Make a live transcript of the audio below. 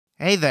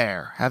Hey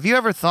there, have you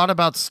ever thought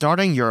about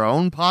starting your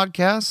own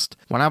podcast?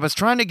 When I was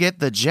trying to get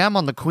the Gem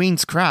on the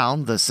Queen's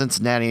Crown, the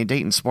Cincinnati and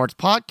Dayton Sports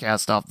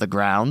Podcast, off the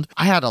ground,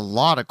 I had a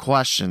lot of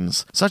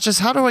questions, such as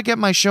how do I get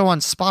my show on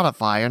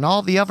Spotify and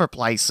all the other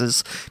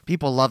places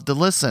people love to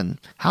listen?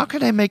 How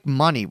can I make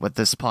money with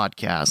this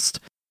podcast?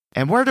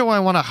 And where do I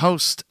want to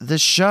host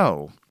this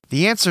show?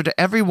 The answer to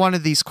every one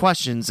of these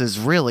questions is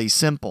really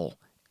simple.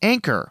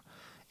 Anchor.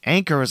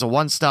 Anchor is a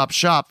one-stop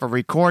shop for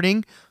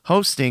recording,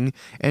 hosting,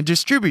 and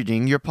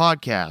distributing your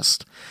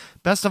podcast.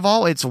 Best of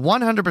all, it's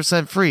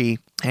 100% free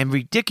and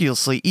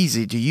ridiculously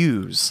easy to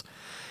use.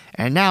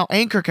 And now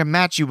Anchor can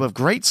match you with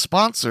great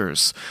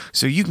sponsors,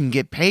 so you can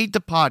get paid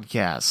to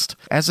podcast.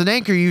 As an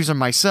Anchor user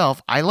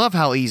myself, I love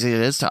how easy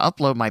it is to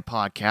upload my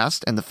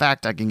podcast and the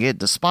fact I can get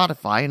it to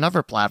Spotify and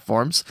other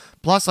platforms.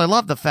 Plus, I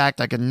love the fact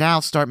I can now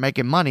start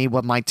making money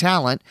with my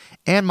talent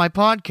and my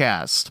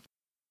podcast.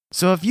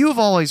 So if you've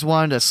always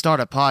wanted to start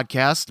a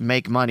podcast,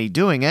 make money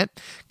doing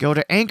it, go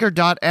to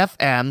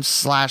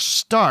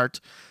anchor.fm/start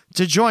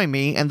to join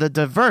me and the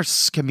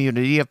diverse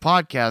community of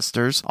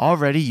podcasters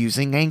already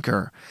using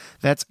Anchor.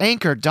 That's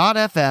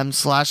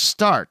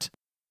anchor.fm/start.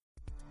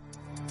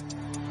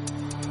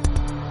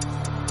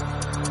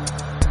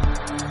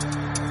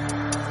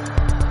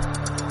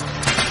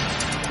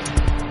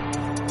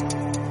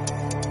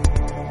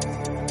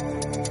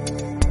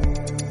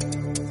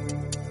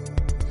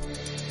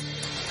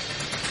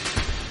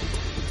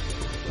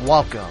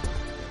 Welcome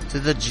to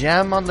the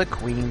Gem on the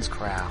Queen's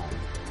Crown,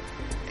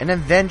 an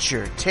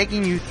adventure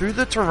taking you through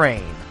the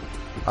terrain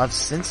of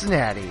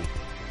Cincinnati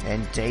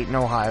and Dayton,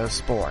 Ohio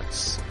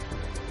sports.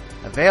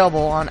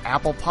 Available on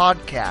Apple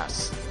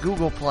Podcasts,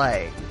 Google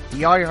Play,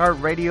 the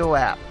iHeartRadio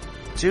app,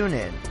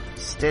 TuneIn,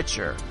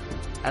 Stitcher,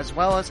 as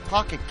well as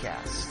Pocket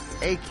Casts,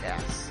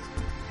 Acast,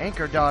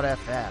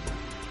 Anchor.fm,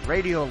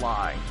 Radio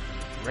Line,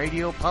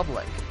 Radio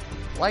Public,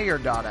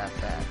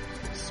 Player.fm,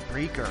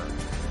 Spreaker,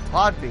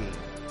 Podbean,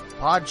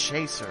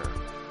 Podchaser,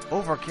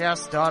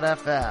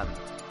 Overcast.fm,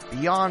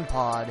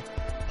 BeyondPod,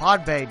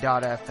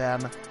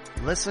 Podbay.fm,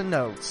 Listen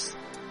Notes,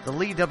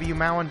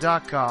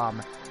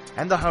 TheLeeWMowen.com,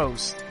 and the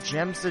host,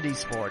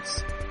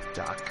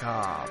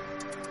 GemCitySports.com.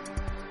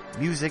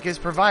 Music is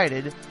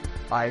provided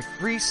by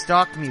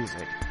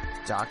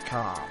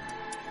FreeStockMusic.com.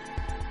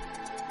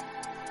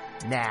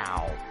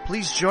 Now,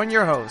 please join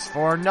your host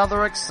for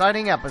another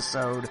exciting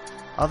episode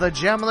of the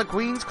Gem of the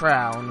Queen's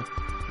Crown,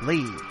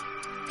 Lee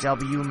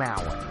W.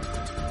 Mowen.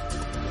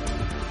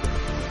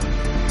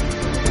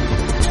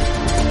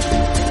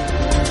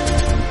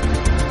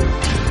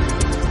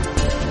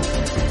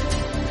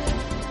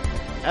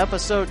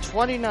 Episode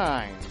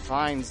 29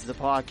 finds the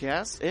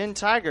podcast in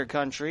Tiger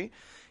Country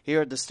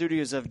here at the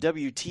studios of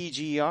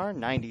WTGR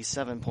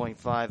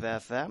 97.5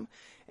 FM.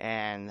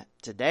 And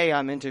today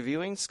I'm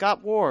interviewing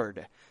Scott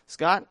Ward.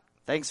 Scott,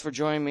 thanks for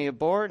joining me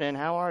aboard, and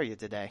how are you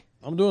today?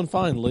 I'm doing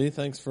fine, Lee.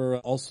 Thanks for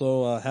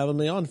also having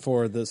me on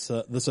for this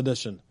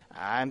edition.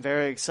 I'm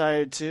very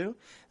excited, too.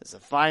 It's a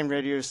fine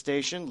radio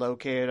station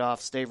located off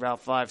State Route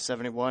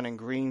 571 in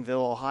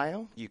Greenville,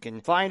 Ohio. You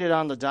can find it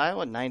on the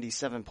dial at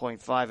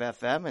 97.5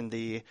 FM in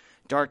the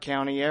Darke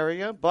County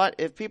area. But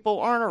if people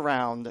aren't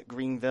around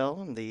Greenville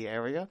and the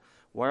area,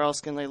 where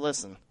else can they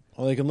listen?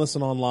 Well, they can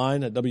listen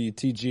online at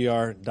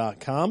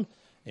WTGR.com,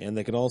 and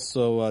they can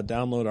also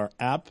download our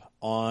app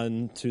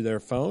onto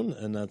their phone,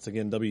 and that's,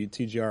 again,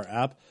 WTGR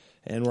app.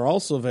 And we're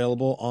also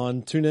available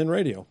on TuneIn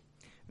Radio.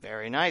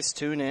 Very nice.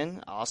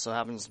 TuneIn also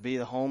happens to be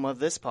the home of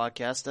this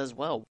podcast as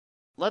well.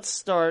 Let's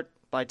start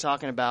by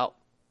talking about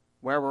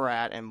where we're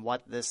at and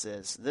what this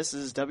is. This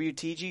is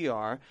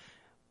WTGR.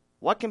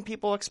 What can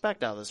people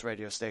expect out of this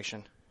radio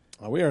station?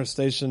 We are a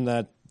station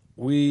that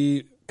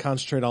we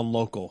concentrate on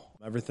local.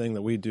 Everything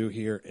that we do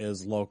here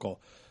is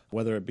local,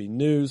 whether it be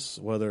news,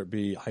 whether it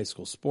be high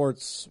school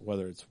sports,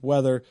 whether it's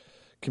weather,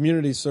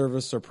 community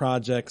service, or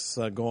projects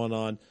going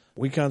on.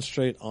 We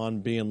concentrate on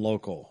being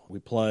local. We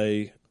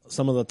play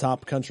some of the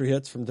top country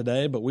hits from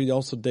today, but we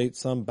also date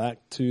some back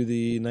to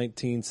the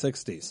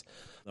 1960s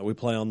that we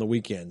play on the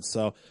weekends.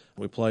 So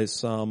we play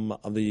some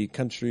of the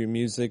country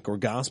music or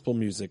gospel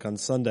music on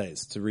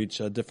Sundays to reach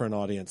a different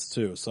audience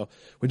too. So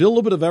we do a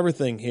little bit of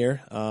everything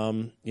here,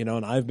 and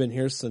I've been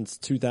here since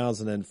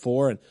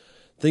 2004, and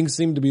things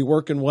seem to be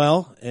working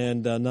well,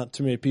 and not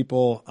too many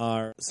people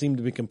seem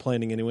to be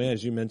complaining anyway,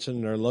 as you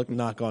mentioned, or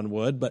knock on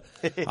wood. But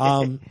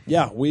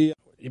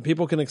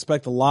people can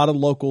expect a lot of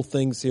local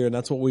things here, and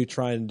that's what we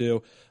try and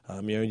do.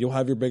 You'll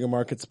have your bigger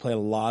markets play a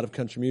lot of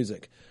country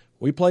music.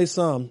 We play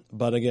some,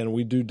 but again,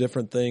 we do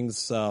different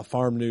things,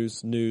 farm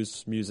news,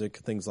 music,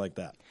 things like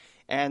that.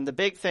 And the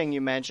big thing you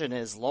mentioned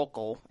is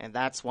local, and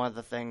that's one of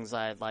the things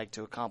I'd like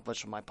to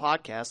accomplish with my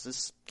podcast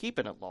is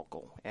keeping it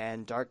local.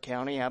 And Darke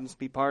County happens to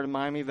be part of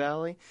Miami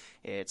Valley.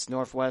 It's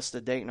northwest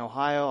of Dayton,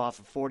 Ohio, off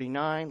of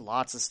 49.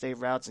 Lots of state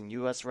routes and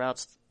U.S.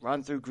 routes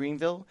run through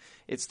Greenville.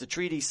 It's the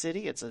Treaty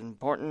City. It's an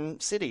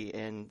important city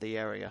in the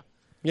area.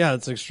 Yeah,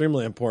 it's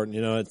extremely important.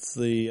 It's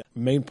the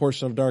main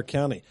portion of Darke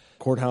County.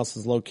 Courthouse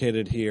is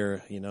located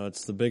here.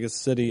 It's the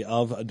biggest city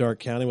of Darke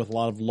County with a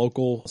lot of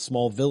local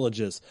small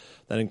villages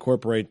that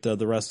incorporate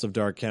the rest of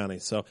Darke County.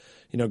 So,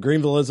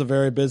 Greenville is a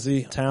very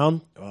busy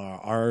town.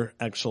 Our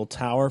actual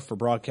tower for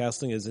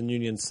broadcasting is in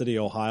Union City,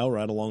 Ohio,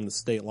 right along the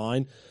state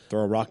line.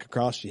 Throw a rock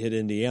across, you hit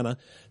Indiana.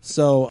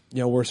 So,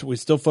 we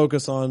still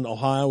focus on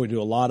Ohio. We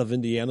do a lot of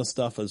Indiana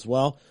stuff as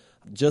well,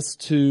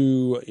 just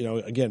to,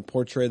 again,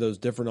 portray those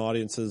different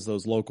audiences,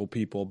 those local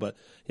people. But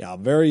yeah,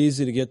 very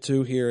easy to get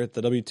to here at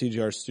the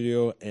WTGR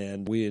studio,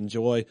 and we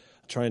enjoy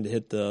trying to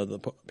hit the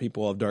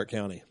people of Darke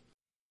County.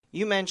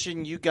 You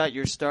mentioned you got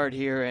your start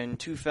here in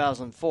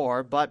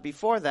 2004, but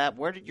before that,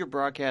 where did your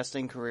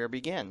broadcasting career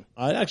begin?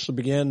 I actually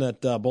began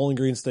at Bowling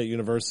Green State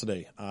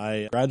University.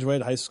 I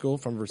graduated high school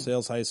from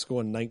Versailles High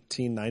School in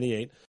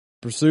 1998,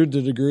 pursued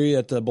a degree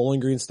at Bowling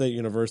Green State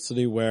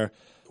University, where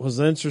it was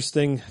an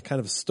interesting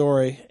kind of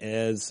story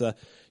as,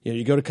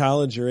 you go to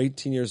college, you're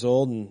 18 years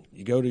old, and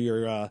you go to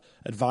your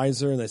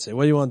advisor, and they say,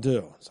 what do you want to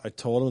do? So I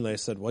told them, and they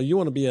said, well, you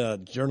want to be a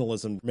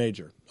journalism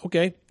major.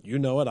 Okay, you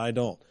know it, I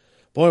don't.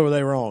 Boy, were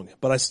they wrong.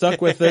 But I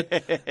stuck with it.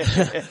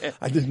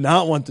 I did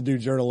not want to do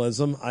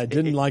journalism. I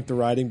didn't like the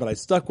writing, but I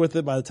stuck with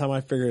it by the time I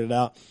figured it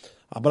out.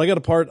 But I got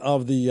a part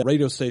of the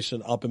radio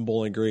station up in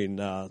Bowling Green.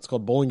 It's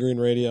called Bowling Green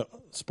Radio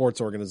Sports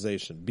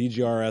Organization,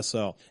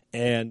 BGRSO,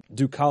 and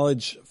do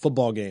college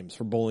football games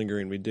for Bowling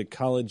Green. We did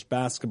college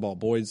basketball,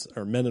 boys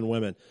or men and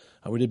women.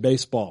 We did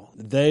baseball.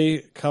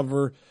 They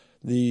cover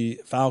the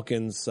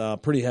Falcons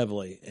pretty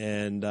heavily.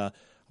 And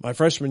my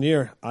freshman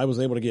year, I was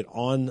able to get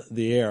on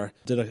the air,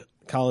 did a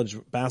college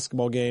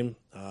basketball game,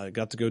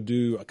 got to go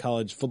do a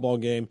college football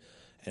game,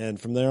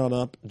 and from there on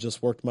up,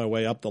 just worked my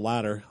way up the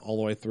ladder all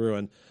the way through.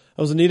 And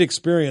it was a neat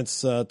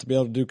experience to be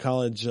able to do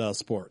college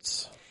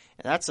sports.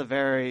 And that's a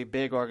very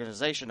big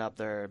organization up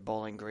there at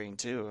Bowling Green,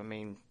 too. I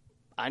mean,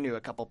 I knew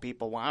a couple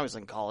people when I was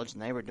in college,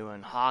 and they were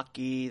doing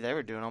hockey. They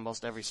were doing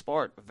almost every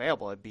sport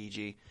available at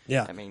BG.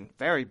 Yeah. I mean,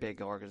 very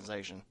big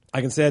organization.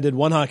 I can say I did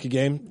one hockey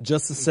game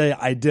just to say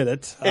I did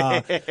it.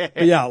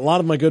 But yeah, a lot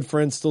of my good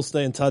friends still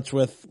stay in touch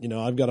with.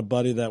 I've got a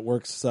buddy that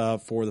works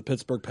for the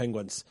Pittsburgh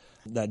Penguins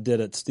that did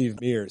it, Steve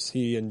Mears.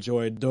 He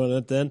enjoyed doing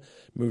it then,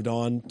 moved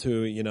on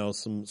to,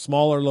 some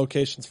smaller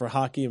locations for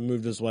hockey and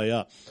moved his way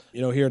up.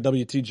 Here at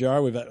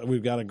WTGR,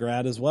 we've got a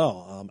grad as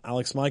well.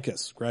 Alex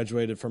Mikas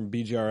graduated from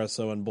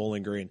BGRSO in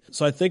Bowling Green.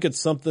 So I think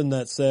it's something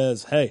that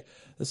says, hey,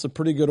 this is a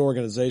pretty good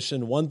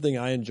organization. One thing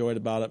I enjoyed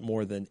about it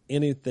more than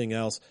anything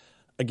else,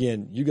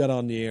 again, you got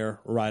on the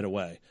air right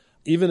away.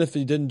 Even if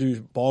you didn't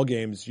do ball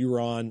games, you were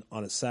on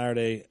a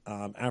Saturday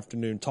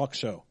afternoon talk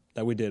show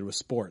that we did with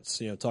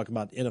sports, talking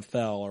about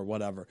NFL or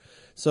whatever.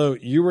 So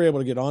you were able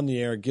to get on the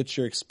air, get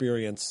your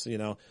experience,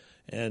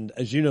 and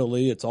as you know,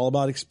 Lee, it's all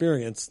about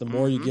experience. The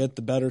more you get,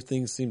 the better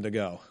things seem to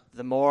go.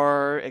 The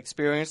more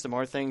experience, the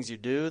more things you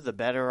do, the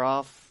better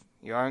off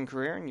you are in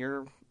career, and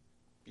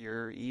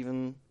you're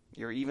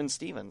even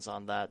Stevens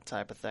on that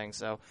type of thing.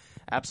 So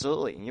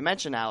absolutely. You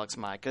mentioned Alex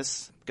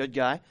Mikas, good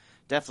guy,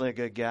 definitely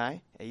a good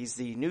guy. He's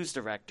the news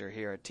director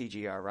here at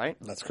TGR, right?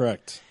 That's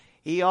correct.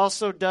 He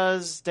also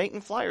does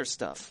Dayton Flyers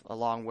stuff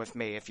along with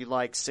me. If you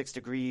like 6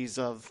 Degrees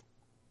of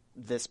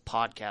this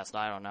podcast,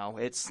 I don't know.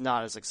 It's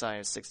not as exciting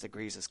as 6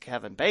 Degrees as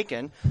Kevin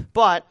Bacon,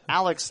 but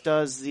Alex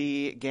does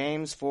the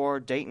games for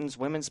Dayton's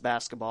women's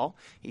basketball.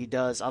 He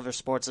does other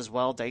sports as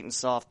well, Dayton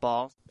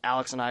softball.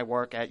 Alex and I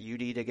work at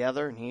UD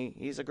together, and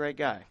he's a great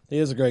guy. He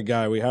is a great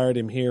guy. We hired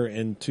him here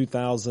in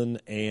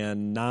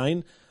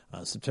 2009,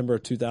 September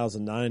of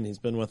 2009. He's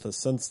been with us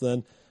since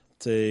then.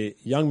 It's a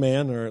young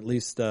man, or at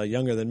least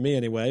younger than me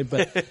anyway,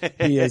 but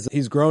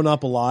he's grown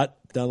up a lot,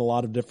 done a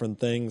lot of different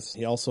things.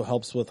 He also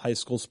helps with high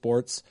school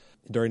sports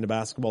during the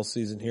basketball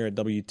season here at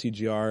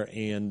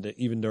WTGR and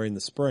even during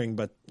the spring.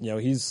 But,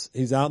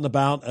 he's out and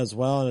about as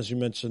well. And as you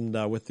mentioned,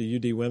 with the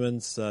UD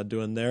women's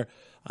doing their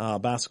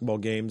basketball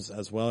games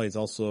as well. He's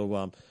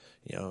also,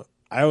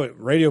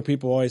 radio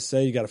people always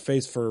say you got a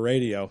face for a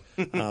radio.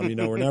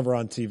 We're never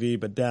on TV,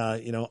 but,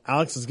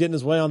 Alex is getting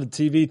his way on the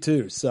TV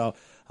too. So,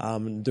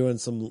 doing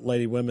some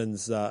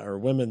women's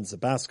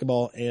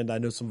basketball, and I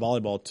know some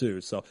volleyball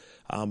too. So,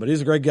 but he's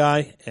a great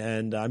guy,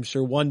 and I'm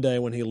sure one day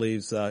when he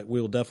leaves,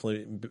 we'll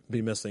definitely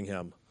be missing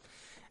him.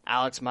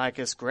 Alex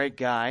Mikas, great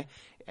guy.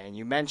 And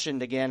you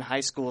mentioned, again,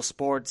 high school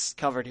sports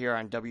covered here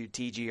on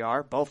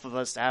WTGR. Both of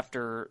us,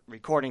 after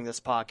recording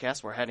this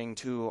podcast, we're heading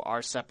to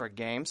our separate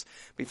games.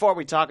 Before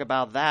we talk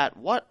about that,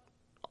 what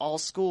all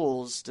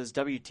schools does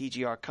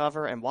WTGR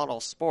cover, and what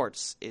all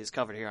sports is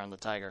covered here on the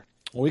Tiger?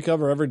 Well, we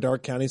cover every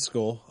Darke County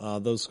school.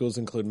 Those schools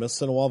include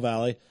Miss-Sinnowall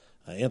Valley,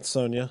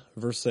 Ansonia,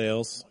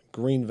 Versailles,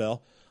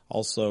 Greenville,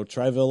 also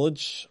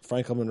Tri-Village,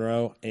 Franklin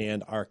Monroe,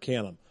 and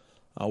Arcanum.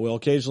 We'll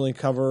occasionally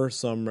cover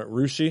some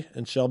Russia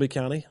and Shelby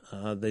County.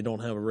 They don't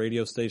have a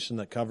radio station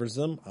that covers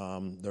them.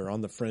 They're on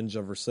the fringe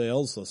of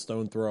Versailles, a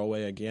stone throw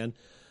away again.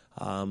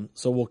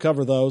 So we'll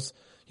cover those.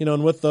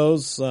 And with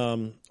those,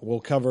 we'll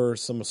cover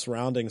some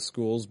surrounding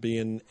schools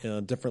being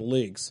in different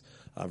leagues.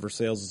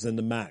 Versailles is in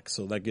the MAC,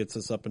 so that gets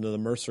us up into the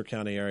Mercer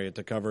County area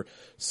to cover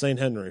St.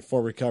 Henry,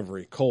 Fort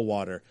Recovery,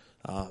 Coldwater,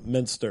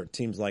 Minster,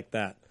 teams like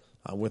that.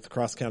 With the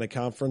cross-county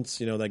conference,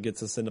 that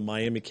gets us into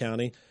Miami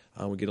County.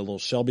 We get a little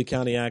Shelby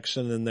County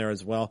action in there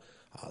as well.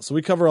 So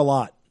we cover a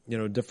lot,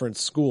 different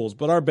schools.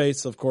 But our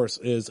base, of course,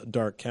 is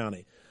Darke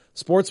County.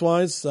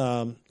 Sports-wise,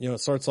 it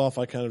starts off,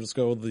 I kind of just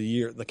go with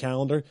the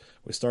calendar.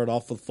 We start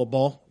off with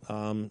football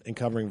and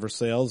covering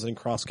Versailles and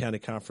cross-county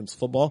conference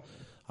football.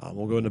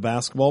 We'll go into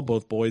basketball,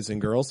 both boys and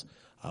girls.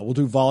 We'll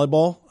do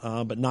volleyball,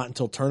 but not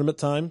until tournament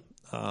time.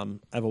 I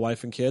have a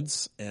wife and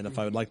kids, and if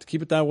I would like to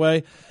keep it that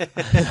way,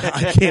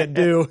 I can't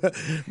do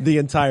the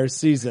entire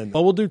season.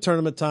 But we'll do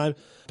tournament time,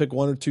 pick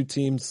one or two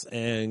teams,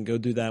 and go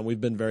do that.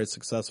 We've been very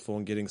successful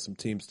in getting some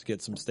teams to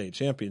get some state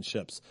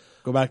championships.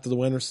 Go back to the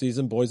winter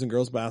season, boys and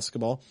girls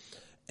basketball.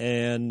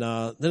 And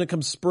then it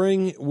comes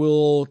spring,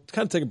 we'll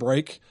kind of take a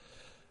break.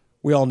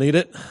 We all need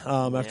it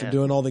after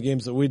doing all the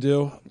games that we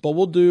do. But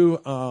we'll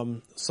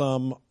do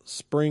some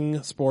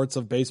spring sports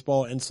of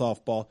baseball and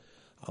softball.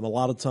 A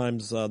lot of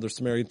times there's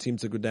some area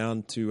teams that go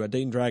down to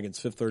Dayton Dragons,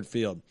 Fifth Third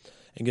Field,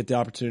 and get the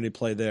opportunity to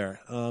play there.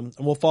 And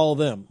we'll follow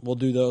them. We'll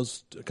do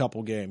those a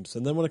couple games.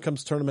 And then when it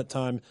comes tournament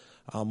time,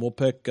 we'll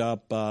pick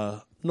up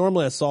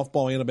normally a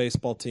softball and a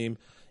baseball team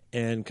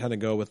and kind of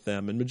go with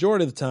them. And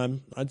majority of the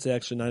time, I'd say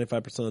actually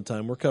 95% of the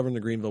time, we're covering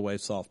the Greenville Wave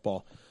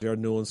softball. Jared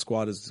Newland's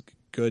squad is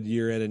good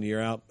year in and year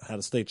out. Had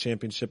a state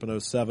championship in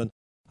 2007.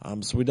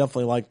 So we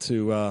definitely like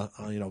to,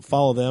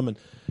 follow them. And,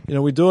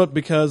 we do it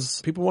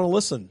because people want to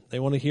listen. They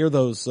want to hear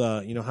those,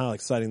 how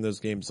exciting those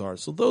games are.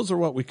 So those are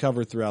what we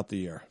cover throughout the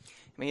year.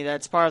 I mean,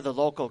 that's part of the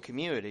local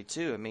community,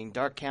 too. I mean,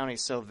 Darke County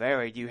is so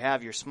varied. You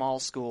have your small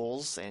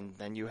schools, and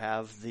then you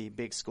have the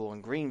big school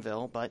in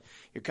Greenville, but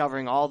you're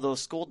covering all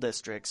those school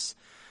districts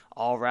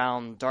all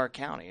around Darke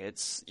County.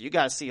 You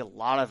guys see a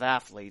lot of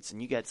athletes,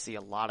 and you get to see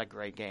a lot of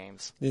great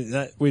games.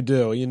 We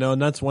do,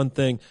 and that's one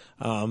thing.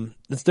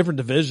 It's different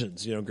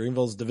divisions.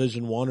 Greenville's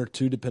Division 1 or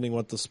 2, depending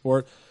what the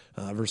sport.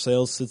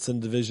 Versailles sits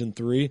in Division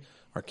 3.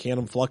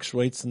 Arcanum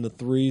fluctuates in the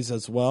 3s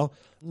as well.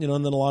 And then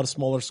a lot of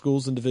smaller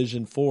schools in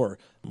Division 4.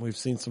 We've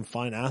seen some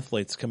fine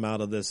athletes come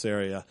out of this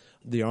area.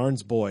 The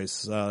Arns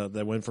boys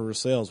that went for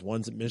Versailles,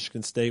 one's at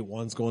Michigan State,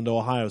 one's going to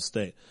Ohio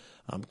State.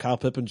 Kyle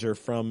Pippinger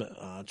from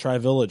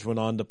Tri-Village went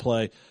on to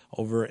play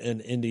over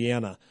in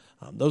Indiana.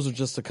 Those are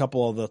just a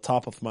couple of the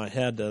top of my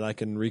head that I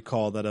can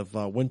recall that have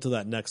went to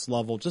that next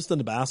level. Just in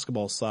the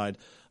basketball side,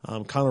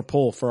 Connor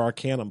Poole for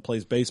Arcanum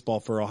plays baseball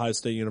for Ohio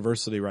State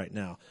University right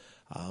now.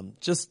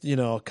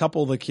 A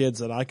couple of the kids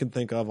that I can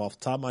think of off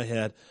the top of my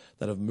head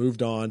that have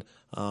moved on,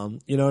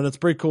 and it's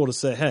pretty cool to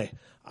say, hey,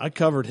 I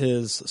covered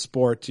his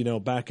sport,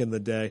 back in the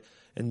day,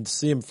 and to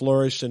see him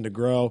flourish and to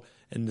grow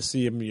and to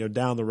see him,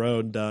 down the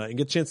road and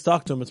get a chance to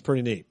talk to him, it's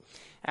pretty neat.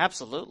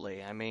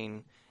 Absolutely. I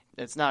mean,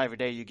 it's not every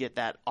day you get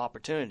that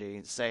opportunity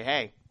to say,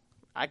 hey,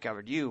 I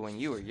covered you when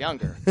you were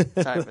younger,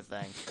 type of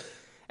thing.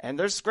 And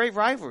there's great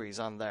rivalries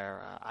on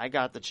there. I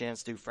got the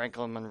chance to do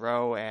Franklin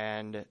Monroe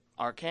and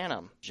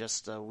Arcanum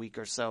just a week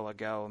or so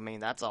ago. I mean,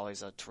 that's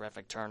always a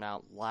terrific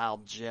turnout,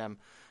 loud gym.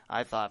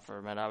 I thought for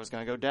a minute I was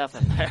going to go deaf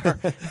in there.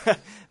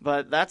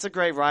 But that's a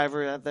great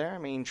rivalry out there. I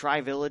mean,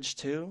 Tri-Village,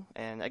 too.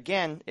 And,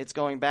 again, it's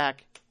going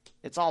back.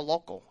 It's all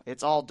local.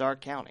 It's all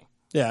Darke County.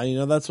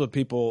 Yeah, that's what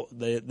people,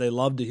 they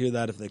love to hear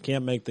that. If they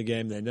can't make the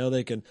game, they know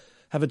they can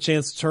have a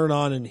chance to turn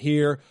on and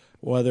hear,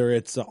 whether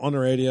it's on the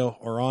radio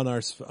or on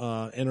our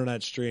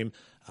internet stream.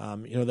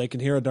 They can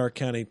hear a Darke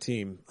County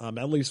team,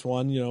 at least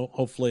one,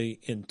 hopefully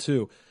in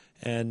two.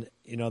 And,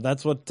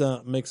 that's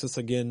what makes us,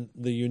 again,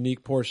 the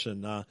unique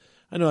portion.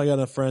 I know I got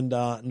a friend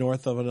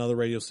north of another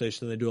radio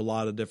station. They do a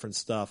lot of different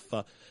stuff.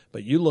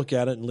 But you look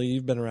at it, and Lee,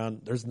 you've been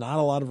around, there's not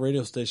a lot of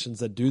radio stations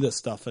that do this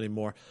stuff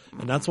anymore.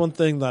 And that's one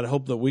thing that I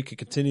hope that we could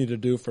continue to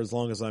do for as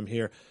long as I'm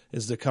here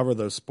is to cover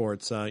those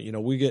sports.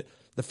 The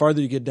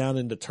farther you get down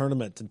into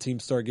tournament and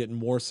teams start getting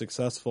more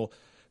successful,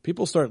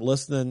 people start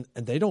listening,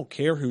 and they don't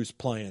care who's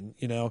playing.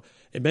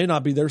 It may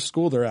not be their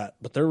school they're at,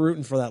 but they're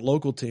rooting for that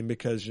local team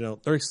because,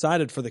 they're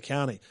excited for the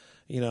county.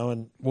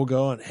 And we'll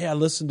go and, hey, I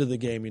listened to the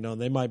game, and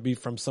they might be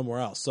from somewhere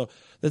else. So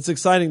it's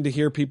exciting to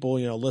hear people,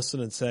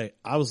 listen and say,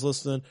 I was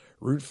listening,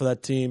 root for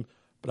that team,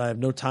 but I have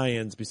no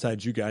tie-ins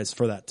besides you guys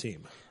for that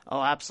team.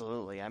 Oh,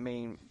 absolutely. I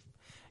mean,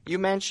 you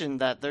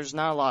mentioned that there's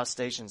not a lot of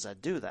stations that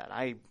do that.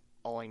 I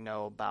only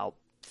know about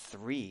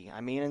 3.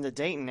 I mean, in the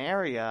Dayton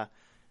area,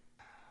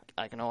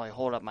 I can only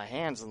hold up my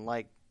hands and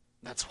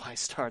that's why I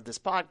started this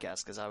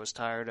podcast, because I was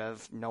tired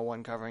of no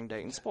one covering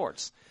Dayton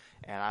sports.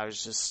 And I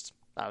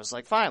was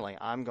like, finally,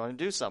 I'm going to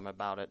do something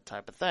about it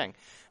type of thing.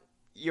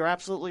 You're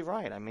absolutely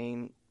right. I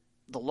mean,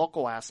 the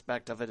local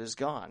aspect of it is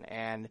gone.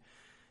 And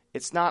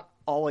it's not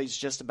always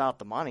just about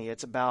the money.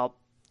 It's about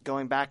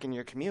going back in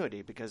your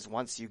community, because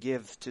once you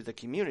give to the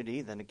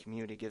community, then the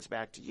community gives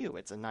back to you.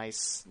 It's a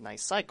nice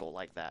cycle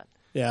like that.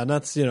 Yeah, and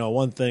that's,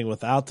 one thing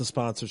without the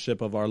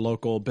sponsorship of our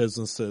local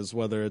businesses,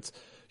 whether it's,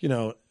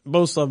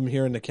 most of them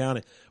here in the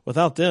county.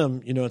 Without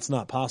them, it's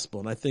not possible.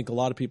 And I think a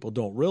lot of people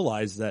don't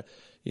realize that,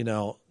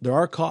 there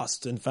are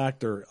costs and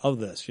factor of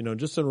this.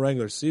 Just in a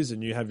regular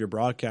season, you have your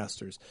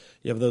broadcasters.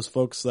 You have those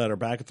folks that are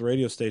back at the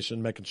radio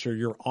station making sure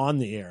you're on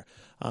the air.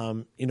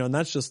 And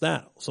that's just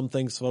that. Some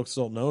things folks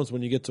don't know is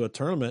when you get to a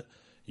tournament,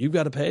 you've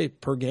got to pay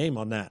per game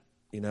on that.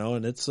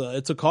 And it's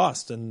a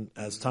cost. And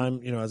as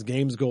time, as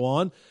games go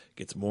on, it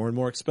gets more and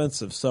more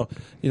expensive. So,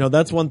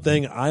 that's one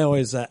thing I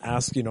always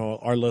ask,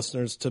 our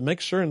listeners to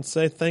make sure and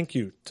say thank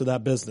you to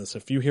that business.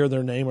 If you hear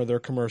their name or their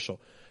commercial,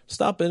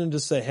 stop in and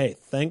just say, hey,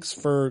 thanks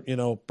for,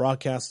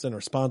 broadcasting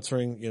or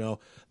sponsoring,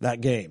 that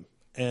game.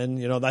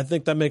 And, I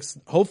think that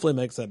hopefully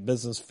makes that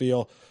business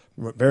feel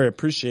very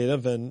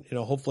appreciative and,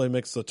 hopefully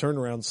makes the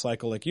turnaround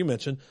cycle, like you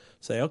mentioned,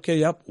 say, okay,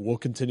 yep, we'll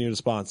continue to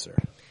sponsor.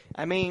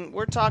 I mean,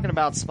 we're talking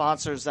about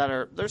sponsors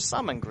there's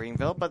some in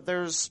Greenville, but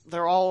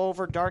they're all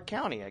over Darke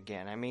County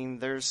again. I mean,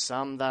 there's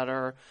some that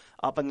are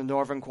up in the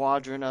northern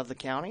quadrant of the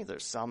county,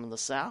 there's some in the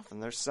south,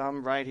 and there's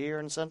some right here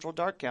in central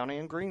Darke County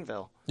in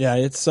Greenville. Yeah,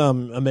 it's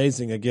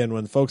amazing, again,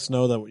 when folks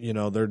know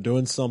that, they're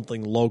doing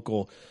something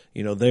local,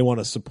 they want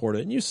to support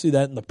it. And you see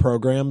that in the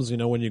programs,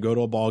 when you go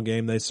to a ball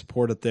game, they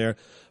support it there.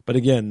 But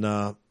again,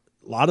 a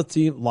lot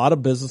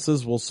of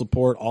businesses will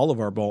support all of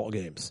our ball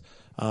games.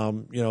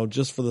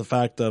 Just for the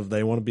fact of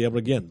they want to be able to,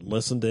 again,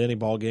 listen to any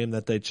ball game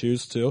that they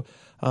choose to,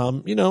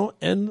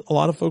 and a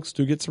lot of folks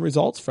do get some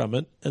results from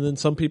it. And then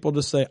some people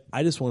just say,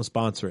 I just want to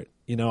sponsor it.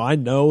 I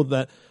know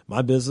that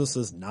my business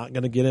is not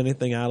going to get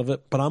anything out of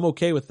it, but I'm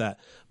okay with that.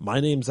 My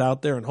name's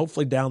out there, and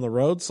hopefully down the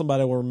road,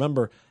 somebody will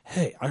remember,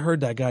 hey, I heard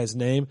that guy's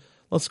name.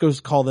 Let's go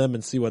call them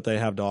and see what they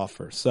have to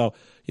offer. So,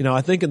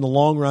 I think in the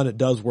long run, it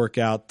does work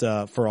out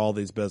for all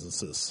these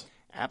businesses.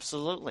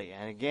 Absolutely.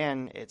 And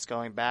again, it's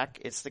going back,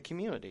 it's the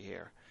community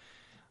here.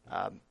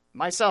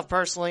 Myself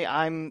personally,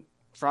 I'm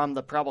from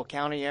the Preble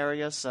County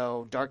area,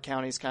 so Darke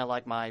County is kind of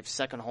like my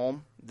second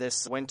home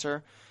this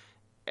winter.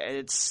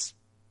 It's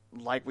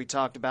like we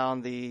talked about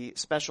on the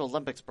Special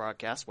Olympics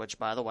broadcast, which,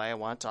 by the way, I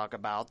want to talk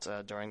about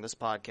during this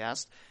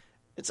podcast.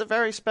 It's a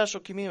very special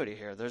community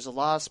here. There's a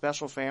lot of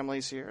special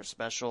families here,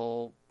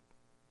 special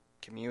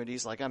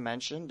communities, like I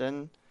mentioned,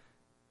 and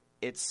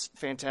it's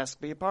fantastic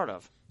to be a part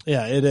of.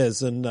 Yeah, it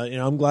is. And,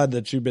 I'm glad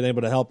that you've been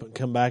able to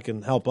come back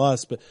and help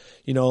us. But,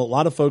 a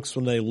lot of folks,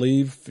 when they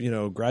leave,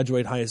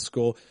 graduate high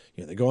school,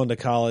 they go into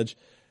college,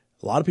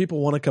 a lot of people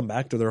want to come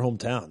back to their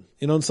hometown.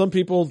 And some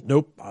people,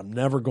 nope, I'm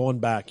never going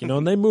back,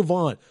 and they move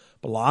on.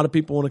 But a lot of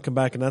people want to come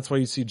back, and that's why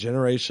you see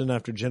generation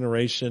after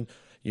generation,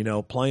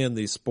 playing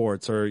these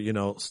sports or,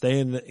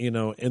 staying,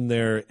 in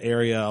their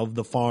area of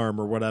the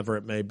farm or whatever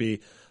it may be.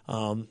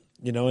 And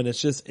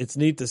it's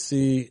neat to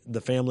see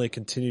the family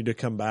continue to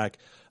come back.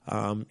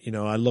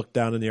 I look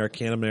down in the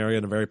Arcanum area,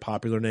 and a very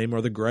popular name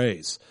are the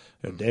Grays.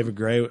 Dave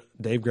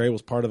Gray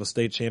was part of a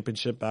state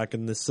championship back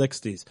in the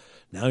 60s.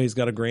 Now he's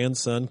got a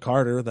grandson,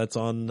 Carter, that's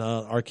on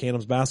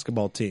Arcanum's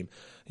basketball team.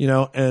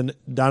 And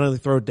not only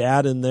throw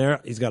dad in there,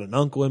 he's got an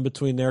uncle in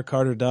between there,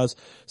 Carter does.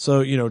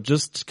 So,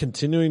 just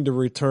continuing to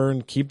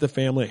return, keep the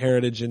family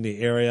heritage in the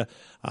area.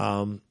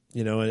 And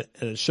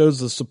it shows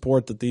the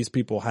support that these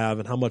people have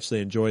and how much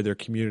they enjoy their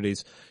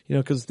communities,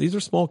 because these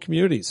are small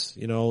communities.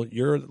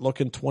 You're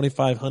looking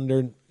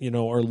 2,500,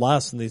 or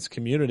less in these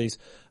communities,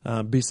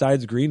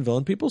 besides Greenville,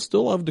 and people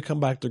still love to come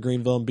back to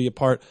Greenville and be a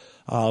part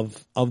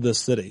of this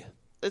city.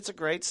 It's a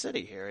great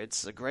city here.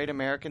 It's a great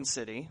American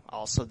city,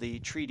 also the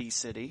Treaty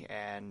City,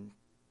 and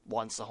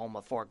once the home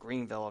of Fort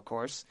Greenville, of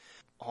course,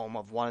 home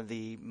of one of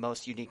the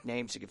most unique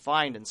names you can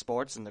find in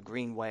sports, in the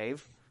Green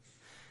Wave.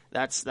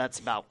 That's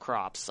about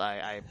crops,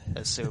 I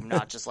assume,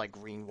 not just like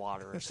green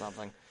water or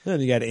something. Then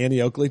you got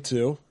Annie Oakley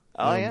too.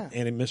 Oh yeah,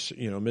 Annie,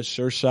 Miss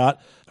Sure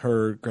Shot.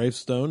 Her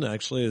gravestone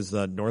actually is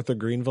north of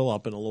Greenville,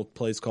 up in a little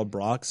place called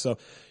Brock. So,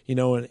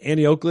 and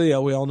Annie Oakley,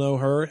 we all know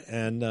her,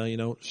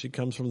 and she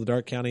comes from the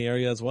Darke County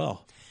area as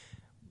well.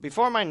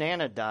 Before my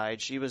Nana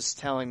died, she was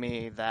telling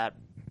me that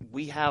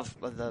we have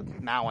the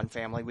Mowen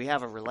family. We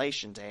have a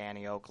relation to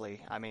Annie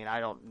Oakley. I mean, I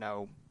don't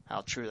know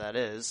how true that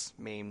is.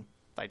 I mean,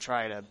 if I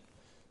try to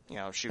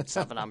shoot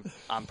something,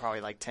 I'm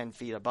probably like 10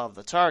 feet above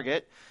the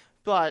target.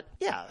 But,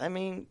 yeah, I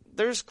mean,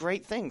 there's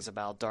great things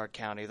about Darke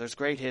County. There's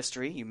great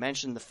history. You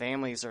mentioned the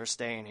families that are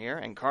staying here.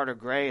 And Carter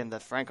Gray in the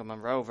Franklin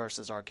Monroe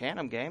versus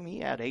Arcanum game, he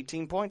had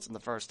 18 points in the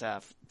first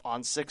half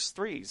on 6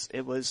 threes.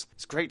 It's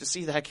great to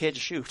see that kid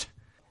shoot.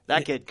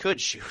 That kid could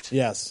shoot.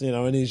 Yes,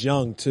 and he's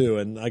young, too.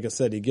 And like I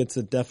said, he gets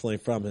it definitely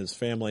from his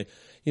family.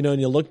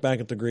 And you look back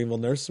at the Greenville,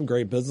 and there's some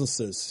great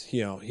businesses,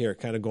 here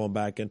kind of going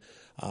back. And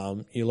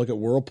you look at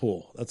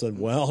Whirlpool. That's a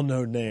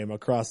well-known name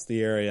across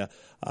the area.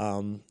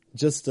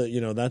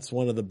 That's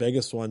one of the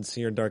biggest ones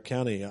here in Darke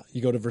County.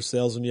 You go to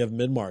Versailles and you have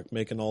Midmark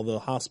making all the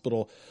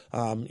hospital,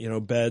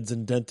 beds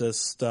and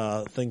dentists,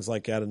 things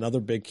like that. Another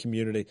big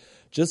community.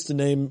 Just to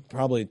name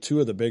probably two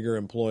of the bigger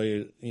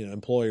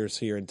employers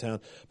here in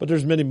town. But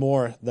there's many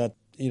more that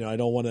I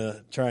don't want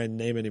to try and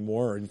name any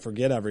more and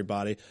forget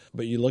everybody,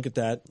 but you look at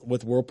that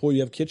with Whirlpool,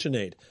 you have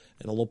KitchenAid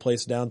and a little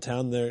place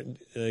downtown there,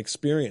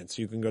 Experience.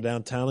 You can go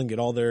downtown and get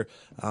all their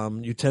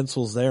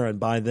utensils there and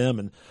buy them,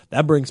 and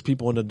that brings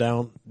people into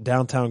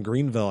downtown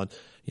Greenville. And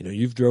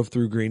you've drove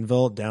through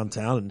Greenville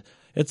downtown, and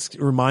it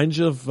reminds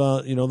you of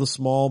the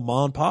small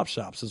mom and pop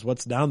shops is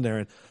what's down there,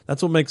 and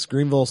that's what makes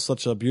Greenville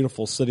such a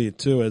beautiful city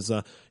too. Is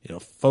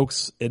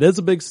folks, it is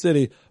a big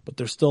city, but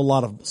there's still a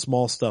lot of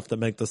small stuff that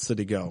make the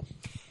city go.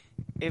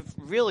 It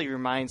really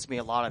reminds me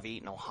a lot of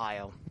Eaton,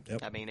 Ohio.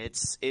 Yep. I mean,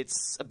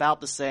 it's about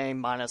the same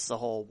minus the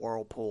whole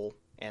Whirlpool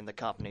and the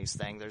companies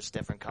thing. There's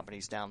different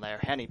companies down there.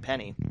 Henny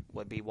Penny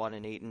would be one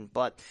in Eaton,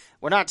 but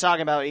we're not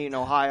talking about Eaton,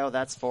 Ohio.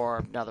 That's for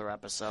another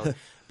episode.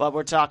 But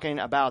we're talking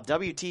about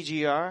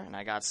WTGR, and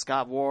I got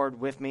Scott Ward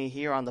with me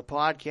here on the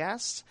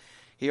podcast.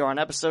 Here on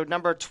episode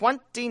number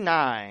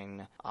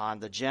 29 on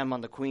the Gem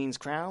on the Queen's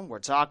Crown. We're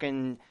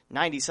talking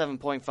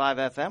 97.5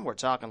 FM. We're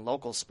talking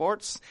local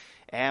sports.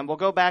 And we'll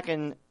go back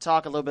and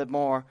talk a little bit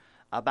more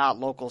about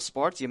local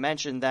sports. You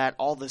mentioned that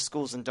all the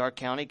schools in Darke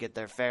County get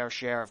their fair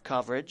share of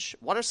coverage.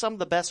 What are some of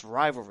the best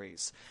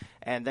rivalries?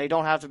 And they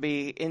don't have to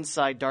be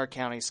inside Darke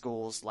County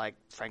schools like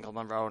Franklin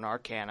Monroe and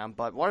Arcanum,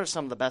 but what are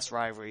some of the best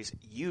rivalries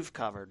you've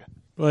covered?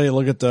 Well, you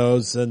look at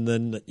those, and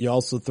then you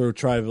also throw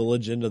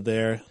Tri-Village into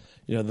there.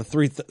 The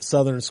three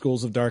southern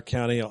schools of Darke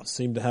County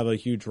seem to have a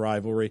huge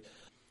rivalry.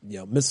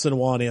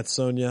 Mississinewa and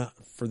Ansonia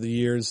for the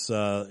years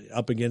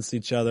up against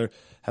each other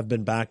have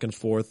been back and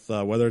forth,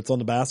 whether it's on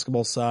the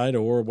basketball side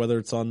or whether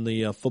it's on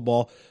the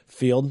football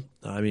field.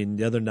 I mean,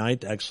 the other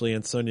night, actually,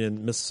 Ansonia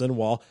and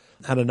Mississinewa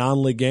had a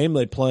non-league game.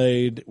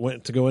 They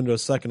went to go into a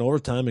second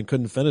overtime and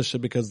couldn't finish it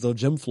because the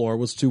gym floor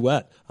was too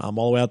wet. All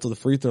the way out to the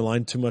free throw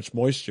line, too much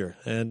moisture.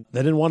 And they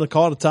didn't want to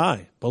call it a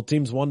tie. Both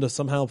teams wanted to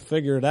somehow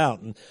figure it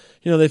out. And,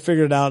 they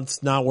figured it out.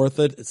 It's not worth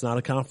it. It's not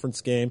a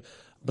conference game.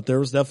 But there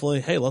was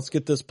definitely, hey, let's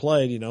get this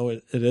played.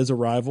 It is a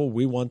rival.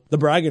 We want the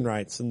bragging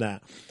rights in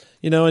that.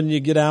 And you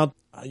get out,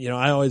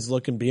 I always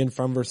look, and being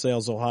from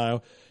Versailles,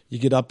 Ohio, you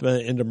get up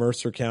into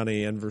Mercer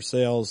County, and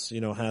Versailles,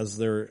 has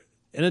their,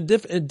 and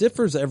it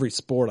differs every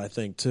sport, I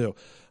think, too.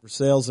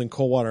 Versailles and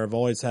Coldwater have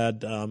always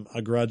had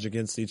a grudge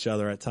against each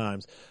other at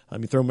times.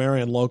 You throw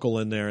Marion Local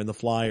in there and the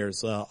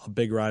Flyers, a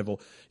big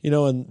rival,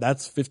 and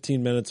that's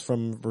 15 minutes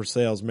from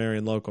Versailles,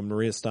 Marion Local,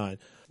 Maria Stein.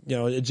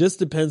 It just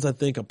depends, I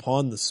think,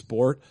 upon the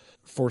sport.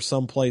 For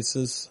some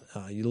places,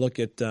 you look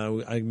at,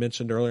 I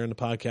mentioned earlier in the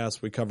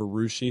podcast, we cover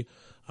Russia.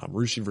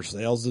 Russia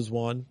Versailles is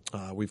one.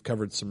 We've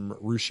covered some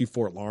Russia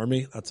Fort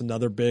Laramie. That's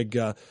another big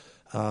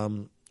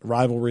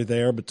rivalry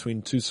there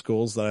between two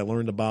schools that I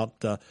learned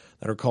about that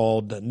are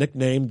called,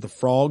 nicknamed the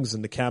Frogs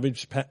and the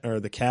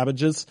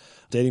Cabbages,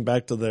 dating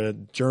back to the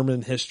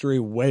German history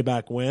way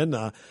back when.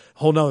 A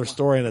whole nother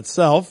story in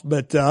itself,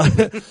 but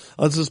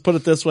let's just put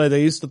it this way.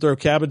 They used to throw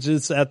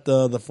cabbages at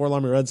the Fort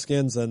Laramie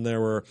Redskins, and there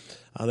were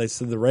they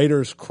said the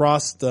Raiders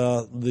crossed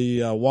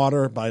the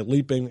water by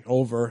leaping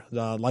over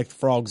like the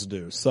frogs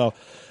do. So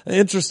an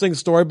interesting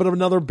story, but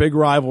another big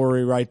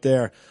rivalry right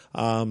there.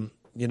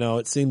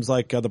 It seems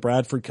like the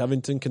Bradford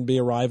Covington can be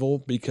a rival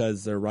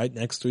because they're right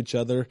next to each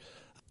other.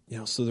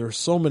 So there are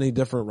so many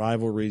different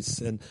rivalries,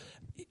 and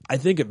I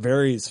think it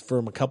varies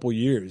from a couple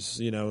years,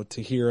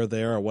 to here or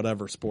there or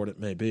whatever sport it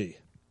may be.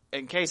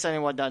 In case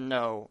anyone doesn't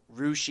know,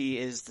 Russia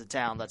is the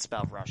town that's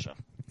spelled Russia.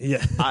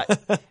 Yeah.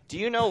 Do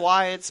you know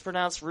why it's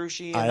pronounced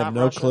Russia and I have not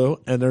no Russia? clue.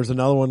 And there's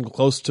another one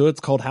close to it. It's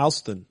called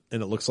Houston,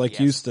 and it looks like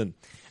Houston.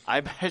 I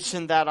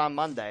mentioned that on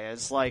Monday.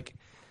 It's like,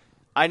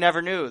 I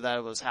never knew that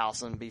it was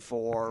Houston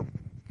before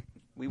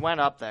we went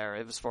up there.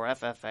 It was for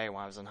FFA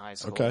when I was in high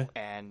school. Okay.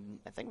 And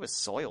I think it was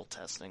soil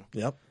testing.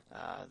 Yep.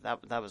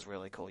 That was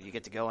really cool. You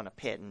get to go in a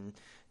pit and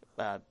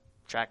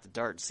track the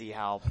dirt and see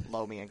how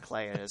loamy and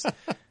clay it is.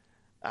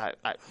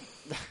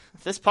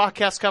 This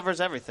podcast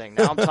covers everything.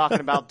 Now I'm talking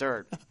about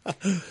dirt.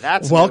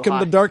 That's welcome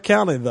to Darke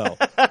County, though.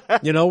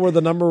 We're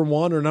the number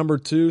one or number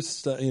two,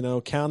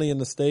 county in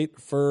the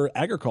state for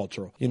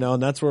agricultural.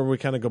 And that's where we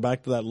kind of go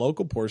back to that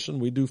local portion.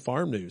 We do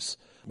farm news.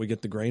 We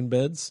get the grain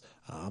beds.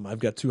 I've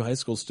got 2 high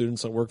school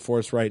students that work for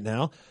us right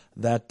now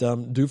that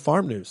do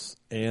farm news,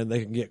 and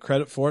they can get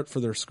credit for it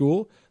for their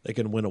school. They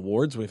can win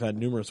awards. We've had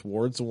numerous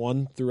awards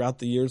won throughout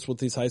the years with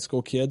these high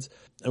school kids,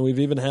 and we've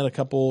even had a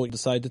couple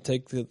decide to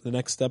take the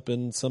next step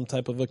in some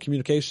type of a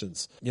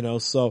communications.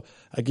 So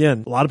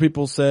again, a lot of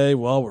people say,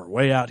 well, we're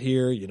way out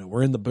here.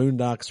 We're in the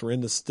boondocks, we're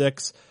in the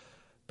sticks,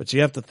 but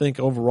you have to think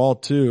overall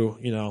too.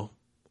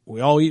 We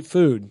all eat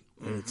food,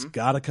 and it's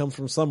got to come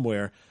from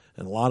somewhere.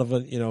 And a lot of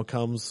it,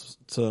 comes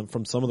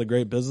from some of the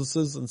great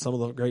businesses and some of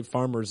the great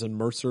farmers in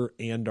Mercer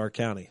and Darke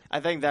County. I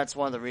think that's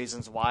one of the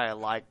reasons why I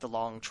like the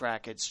long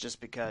track. It's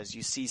just because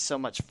you see so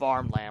much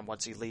farmland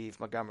once you leave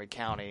Montgomery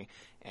County,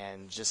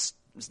 and just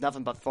there's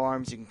nothing but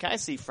farms. You can kind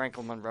of see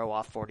Franklin Monroe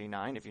off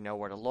 49 if you know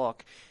where to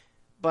look.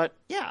 But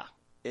yeah,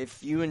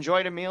 if you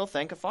enjoyed a meal,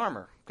 thank a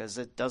farmer, because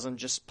it doesn't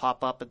just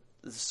pop up at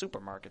the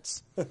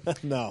supermarkets.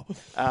 No.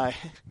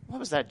 What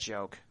was that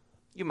joke?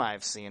 You might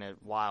have seen it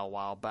a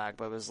while back,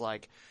 but it was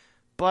like,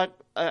 but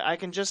I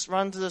can just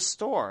run to the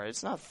store.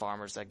 It's not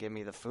farmers that give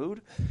me the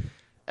food.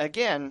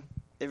 Again,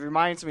 it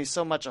reminds me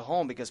so much of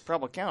home because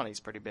Preble County is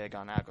pretty big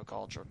on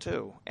agriculture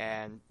too.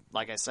 And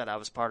like I said, I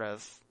was part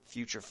of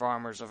Future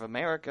Farmers of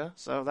America,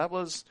 so that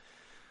was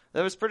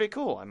pretty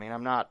cool. I mean,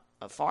 I'm not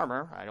a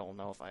farmer. I don't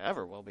know if I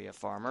ever will be a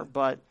farmer,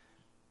 but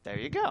there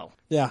you go.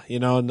 Yeah,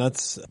 and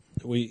that's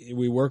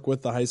we work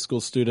with the high school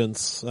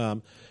students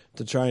to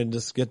try and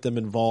just get them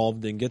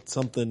involved and get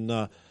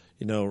something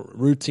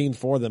routine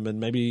for them,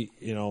 and maybe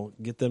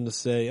get them to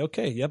say,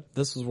 okay, yep,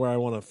 this is where I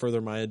want to further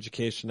my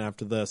education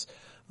after this.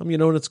 And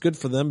it's good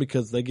for them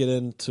because they get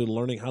into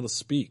learning how to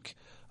speak.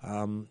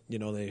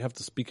 They have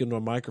to speak into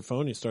a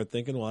microphone. You start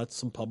thinking, well, that's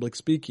some public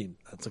speaking.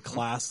 That's a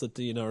class that,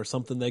 or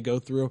something they go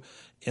through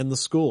in the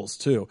schools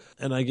too.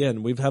 And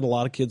again, we've had a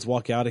lot of kids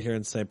walk out of here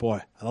and say, boy,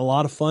 I had a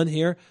lot of fun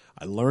here.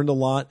 I learned a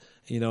lot,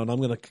 and I'm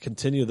going to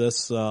continue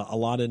this a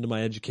lot into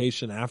my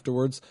education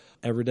afterwards.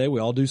 Every day we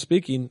all do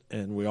speaking,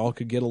 and we all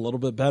could get a little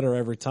bit better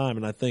every time.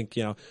 And I think,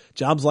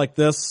 jobs like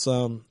this,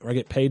 where I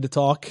get paid to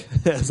talk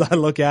as I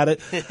look at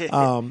it,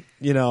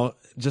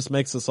 just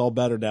makes us all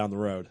better down the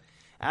road.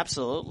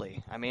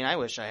 Absolutely. I mean, I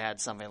wish I had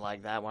something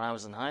like that when I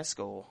was in high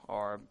school,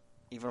 or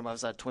even when I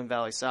was at Twin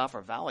Valley South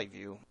or Valley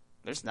View.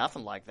 There's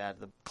nothing like that.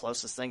 The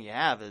closest thing you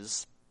have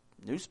is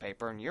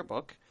newspaper and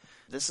yearbook.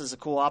 This is a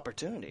cool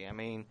opportunity. I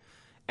mean,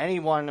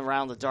 anyone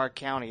around the Darke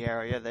County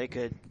area, they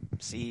could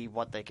see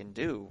what they can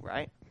do,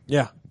 right?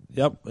 Yeah.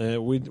 Yep.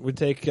 We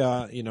take,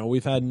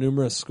 we've had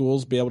numerous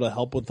schools be able to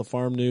help with the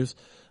farm news,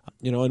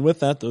 and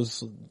with that,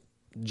 those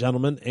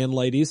gentlemen and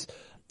ladies,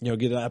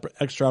 get an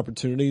extra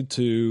opportunity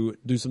to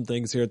do some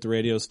things here at the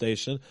radio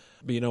station.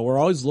 But, we're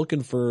always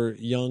looking for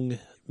young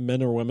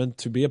men or women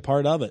to be a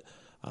part of it.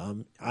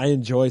 I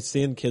enjoy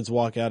seeing kids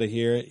walk out of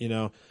here,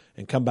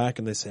 and come back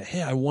and they say,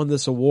 hey, I won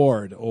this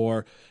award,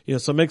 or,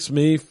 so it makes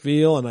me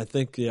feel, and I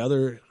think my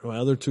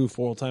other two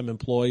full-time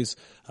employees,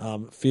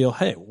 feel,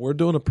 hey, we're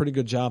doing a pretty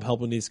good job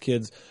helping these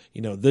kids,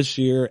 this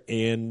year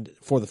and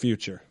for the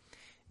future.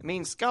 I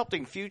mean,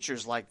 sculpting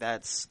futures like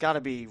that's got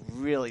to be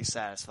really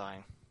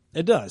satisfying.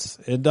 It does.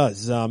 It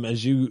does.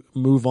 As you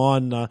move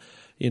on, I'm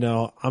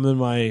in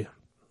my,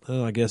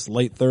 I guess,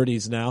 late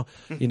 30s now,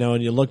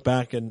 and you look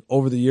back and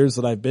over the years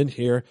that I've been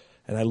here,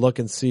 and I look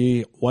and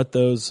see what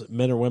those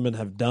men or women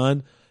have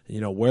done,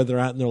 where they're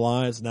at in their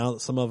lives. Now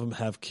that some of them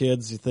have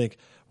kids, you think,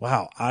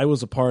 wow, I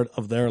was a part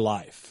of their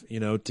life,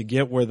 to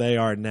get where they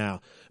are now.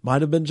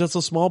 Might have been just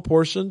a small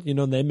portion,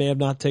 and they may have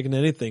not taken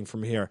anything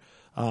from here.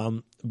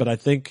 But I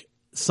think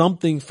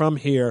something from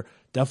here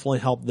definitely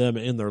helped them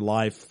in their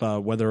life,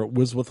 whether it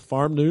was with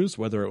farm news,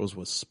 whether it was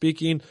with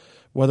speaking,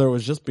 whether it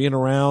was just being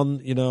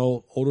around,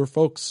 older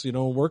folks,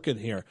 working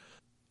here,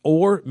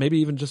 or maybe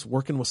even just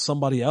working with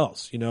somebody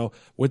else,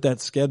 with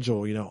that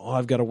schedule,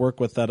 I've got to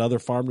work with that other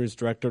farm news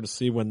director to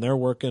see when they're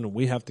working and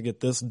we have to get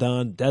this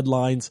done,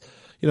 deadlines,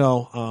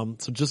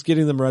 so just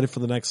getting them ready for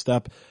the next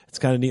step. It's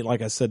kind of neat,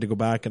 like I said, to go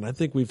back. And I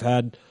think we've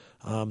had,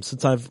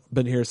 since I've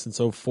been here since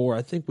 2004,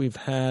 I think we've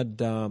had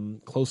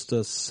close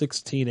to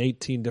 16,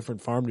 18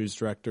 different farm news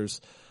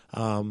directors,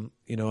 and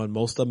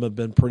most of them have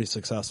been pretty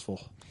successful.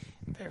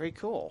 Very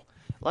cool.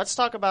 Let's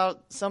talk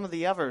about some of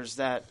the others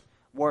that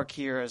work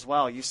here as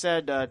well. You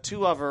said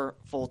two other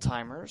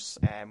full-timers,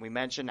 and we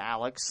mentioned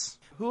Alex.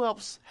 Who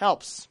else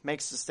helps,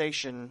 makes the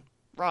station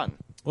run?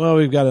 Well,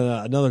 we've got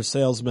another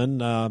salesman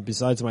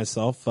besides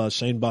myself,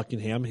 Shane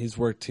Buckingham. He's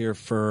worked here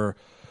for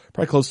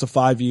probably close to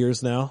 5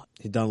 years now.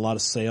 He's done a lot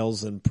of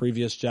sales in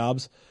previous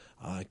jobs.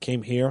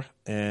 Came here,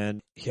 and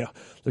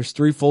there's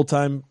 3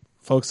 full-time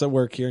folks that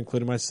work here,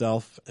 including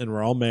myself, and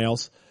we're all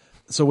males.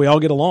 So we all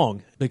get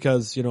along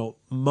because,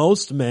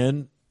 most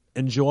men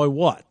enjoy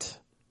what?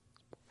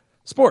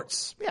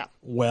 Sports. Yeah.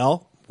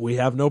 Well, we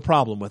have no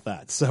problem with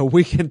that. So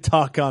we can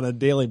talk on a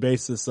daily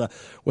basis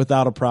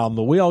without a problem.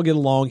 But we all get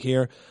along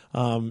here,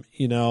 and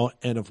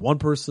if one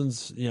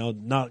person's,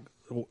 not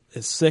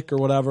is sick or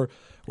whatever,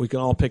 we can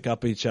all pick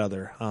up each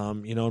other.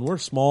 And we're a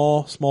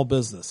small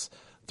business,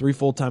 3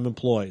 full-time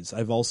employees.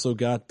 I've also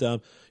got,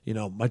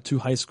 my 2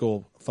 high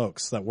school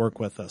folks that work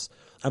with us.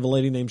 I have a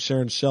lady named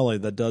Sharon Shelley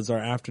that does our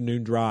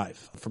afternoon drive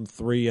from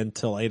 3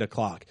 until 8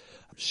 o'clock.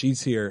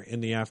 She's here in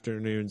the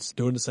afternoons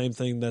doing the same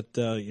thing that,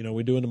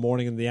 we do in the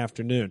morning and the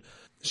afternoon.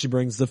 She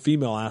brings the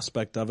female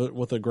aspect of it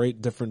with a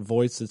great different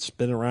voice that's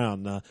been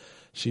around.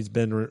 She's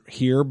been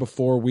here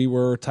before we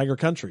were Tiger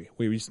Country.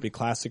 We used to be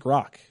classic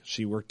rock.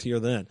 She worked here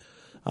then.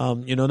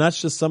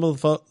 That's just some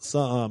of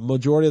the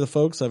majority of the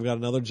folks. I've got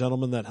another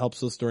gentleman that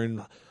helps us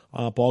during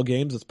ball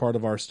games. It's part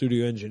of our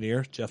studio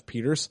engineer, Jeff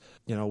Peters.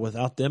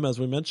 Without them, as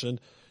we mentioned,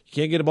 you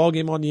can't get a ball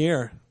game on the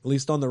air, at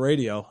least on the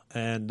radio.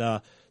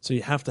 And so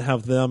you have to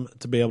have them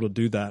to be able to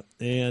do that.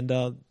 And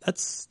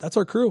that's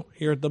our crew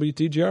here at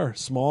WTGR,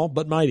 small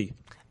but mighty.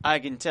 I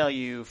can tell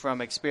you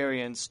from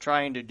experience,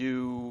 trying to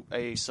do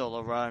a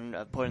solo run,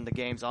 putting the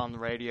games on the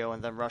radio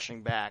and then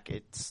rushing back,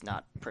 it's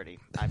not pretty.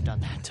 I've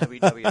done that at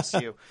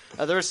WWSU.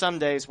 There were some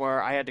days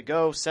where I had to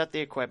go set the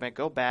equipment,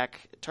 go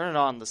back, turn it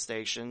on the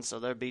station so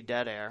there'd be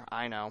dead air.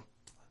 I know.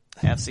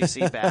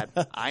 FCC bad.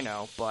 I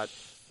know. But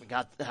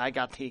I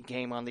got the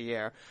game on the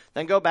air.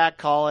 Then go back,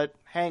 call it,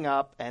 hang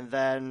up, and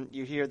then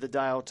you hear the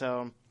dial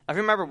tone. I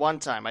remember one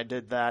time I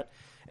did that,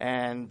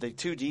 and the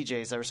two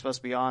DJs that were supposed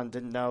to be on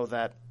didn't know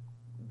that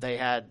they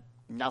had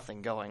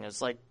nothing going.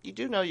 It's like, you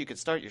do know you could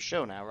start your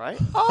show now, right?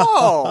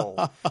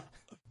 Oh!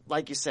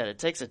 Like you said, it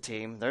takes a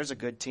team. There's a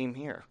good team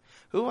here.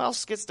 Who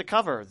else gets to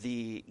cover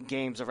the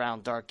games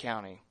around Darke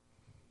County?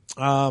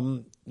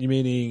 You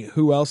meaning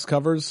who else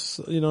covers,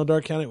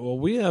 Darke County? Well,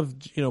 we have,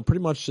 pretty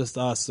much just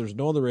us. There's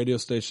no other radio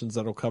stations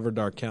that'll cover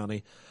Darke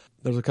County.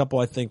 There's a couple,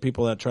 I think,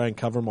 people that try and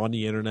cover them on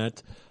the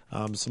internet,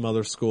 some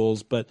other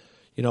schools. But,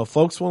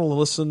 folks want to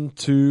listen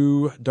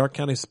to Darke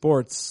County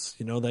sports.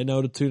 They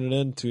know to tune it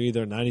in to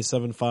either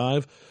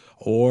 97.5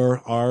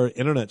 or our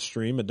internet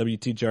stream at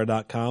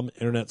WTGR.com,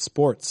 Internet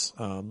Sports.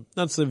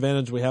 That's the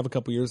advantage we have. A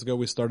couple years ago,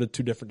 we started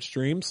 2 different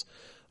streams.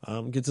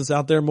 Gets us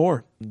out there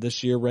more.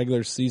 This year,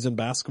 regular season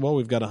basketball,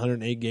 we've got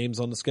 108 games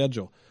on the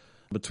schedule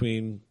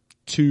between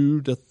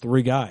 2 to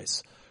 3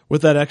 guys.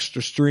 With that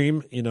extra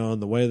stream,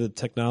 and the way that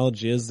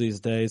technology is these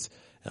days,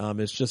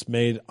 it's just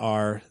made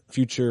our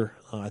future,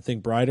 I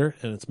think, brighter,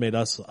 and it's made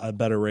us a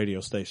better radio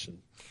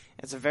station.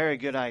 It's a very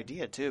good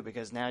idea, too,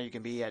 because now you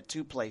can be at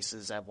 2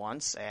 places at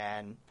once,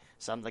 and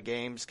some of the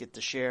games get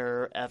to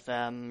share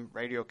FM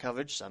radio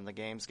coverage, some of the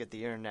games get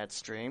the internet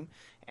stream,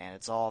 and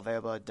it's all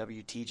available at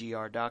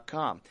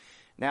WTGR.com.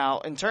 Now,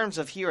 in terms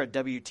of here at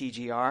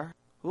WTGR,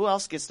 who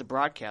else gets to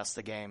broadcast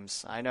the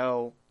games? I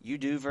know you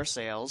do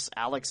Versailles,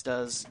 Alex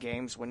does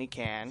games when he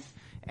can,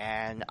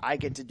 and I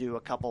get to do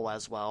a couple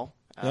as well.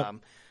 Yep.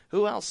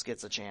 Who else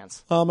gets a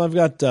chance? I've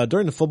got,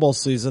 during the football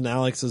season,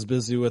 Alex is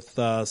busy with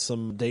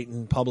some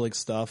Dayton public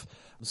stuff.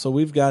 So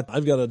I've got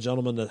a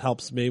gentleman that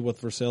helps me with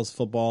Versailles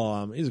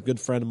football. He's a good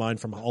friend of mine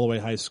from Holloway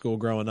High School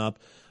growing up.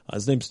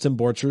 His name's Tim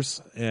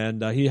Borchers,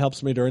 and he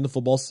helps me during the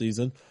football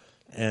season.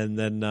 And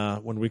then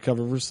when we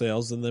cover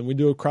Versailles, and then we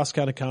do a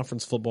cross-county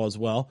conference football as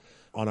well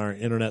on our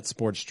internet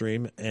sports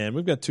stream. And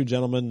we've got 2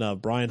 gentlemen,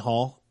 Brian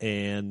Hall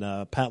and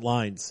Pat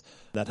Lines,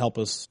 that help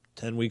us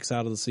 10 weeks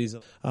out of the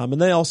season.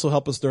 And they also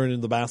help us during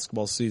the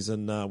basketball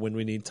season when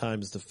we need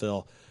times to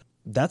fill.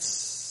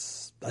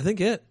 That's, I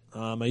think, it.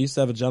 I used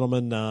to have a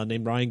gentleman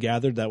named Ryan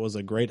Gathered that was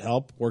a great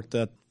help,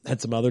 had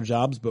some other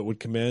jobs, but would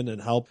come in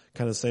and help,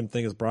 kind of the same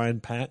thing as Brian,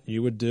 Pat,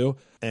 you would do,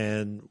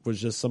 and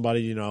was just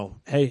somebody,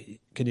 hey,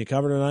 can you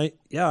cover tonight?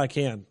 Yeah, I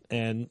can,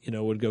 and,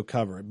 would go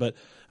cover it. But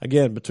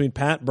again, between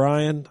Pat,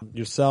 Brian,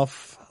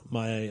 yourself,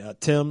 my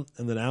Tim,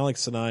 and then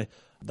Alex and I,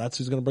 that's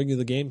who's going to bring you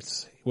the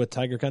games with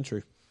Tiger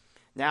Country.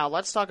 Now,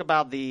 let's talk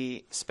about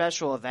the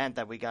special event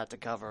that we got to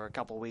cover a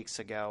couple weeks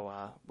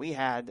ago. We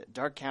had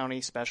Darke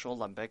County Special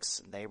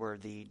Olympics. They were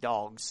the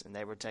Dogs, and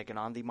they were taking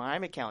on the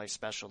Miami County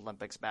Special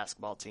Olympics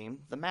basketball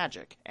team, the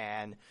Magic.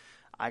 And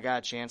I got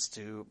a chance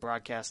to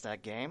broadcast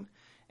that game,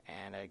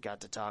 and I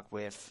got to talk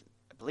with,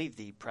 I believe,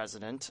 the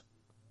president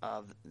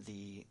of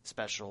the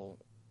Special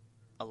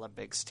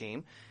Olympics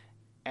team.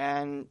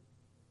 And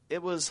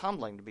it was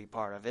humbling to be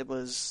part of. It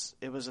was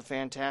a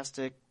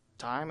fantastic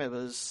time.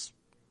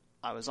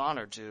 I was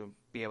honored to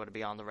be able to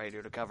be on the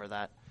radio to cover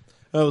that.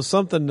 It was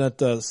something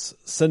that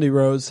Cindy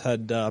Rose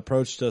had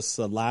approached us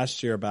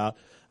last year about,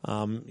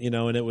 and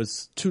it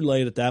was too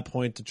late at that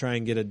point to try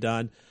and get it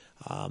done.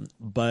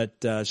 But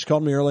she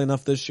called me early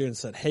enough this year and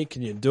said, hey,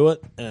 can you do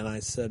it? And I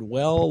said,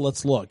 well,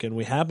 let's look. And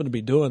we happened to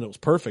be doing it. It was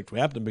perfect. We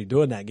happened to be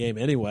doing that game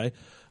anyway.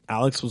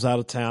 Alex was out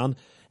of town.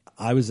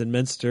 I was in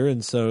Minster,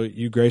 and so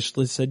you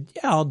graciously said,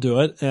 yeah, I'll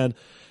do it. And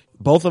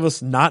both of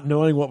us not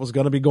knowing what was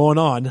going to be going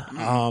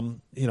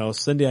on.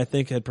 Cindy, I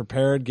think, had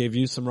prepared, gave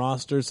you some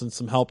rosters and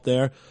some help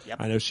there. Yep.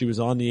 I know she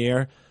was on the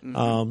air.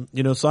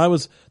 Mm-hmm. So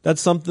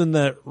that's something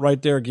that right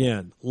there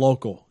again,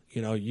 local.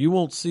 You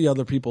won't see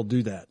other people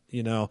do that.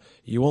 You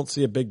won't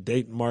see a big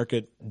Dayton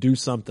market do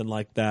something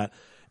like that.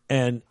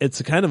 And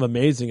it's kind of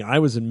amazing. I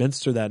was in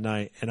Minster that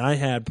night, and I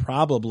had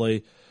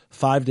probably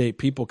 5 to 8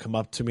 people come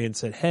up to me and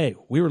said, hey,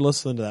 we were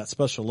listening to that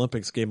Special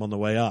Olympics game on the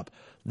way up.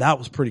 That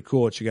was pretty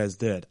cool what you guys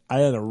did.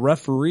 I had a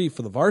referee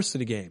for the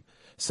varsity game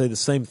say the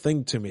same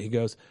thing to me. He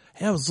goes,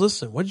 hey, I was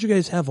listening. What did you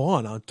guys have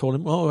on? I told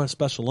him, oh,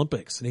 Special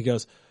Olympics. And he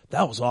goes,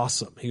 that was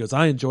awesome. He goes,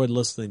 I enjoyed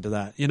listening to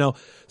that.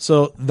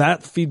 So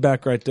that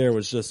feedback right there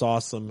was just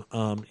awesome.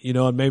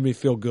 It made me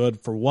feel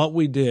good for what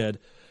we did.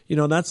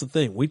 And that's the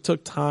thing. We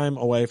took time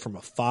away from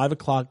a 5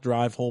 o'clock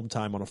drive home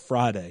time on a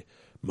Friday,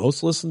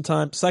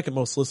 second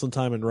most listen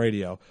time in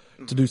radio,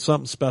 to do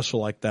something special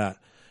like that.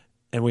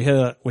 And we hit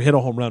a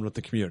home run with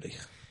the community.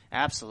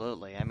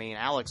 Absolutely. I mean,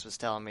 Alex was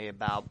telling me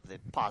about the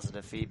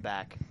positive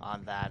feedback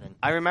on that. And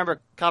I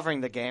remember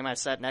covering the game. I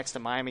sat next to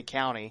Miami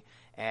County,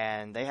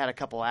 and they had a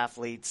couple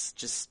athletes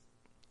just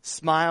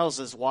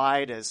smiles as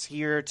wide as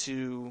here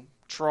to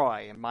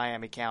Troy in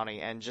Miami County,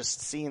 and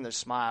just seeing their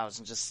smiles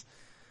and just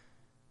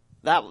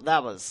that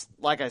was,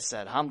 like I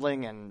said,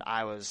 humbling, and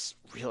I was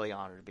really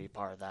honored to be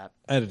part of that.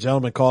 I had a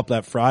gentleman call up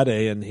that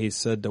Friday, and he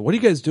said, what are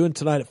you guys doing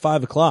tonight at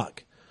 5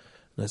 o'clock?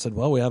 And I said,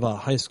 well, we have a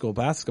high school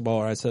basketball,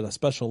 or I said a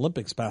Special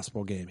Olympics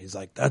basketball game. He's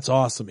like, that's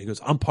awesome. He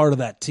goes, I'm part of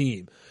that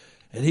team.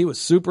 And he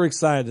was super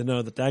excited to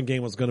know that that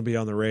game was going to be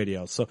on the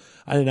radio. So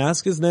I didn't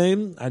ask his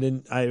name.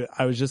 I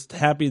was just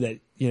happy that,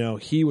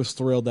 he was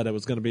thrilled that it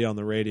was going to be on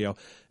the radio.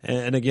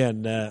 And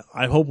again,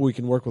 I hope we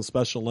can work with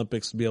Special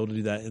Olympics to be able to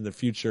do that in the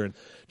future and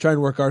try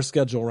and work our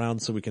schedule around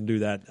so we can do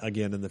that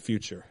again in the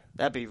future.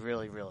 That'd be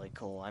really, really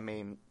cool. I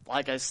mean,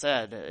 like I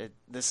said,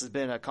 this has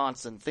been a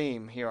constant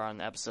theme here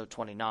on episode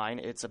 29.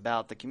 It's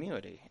about the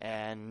community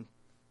and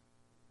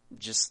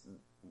just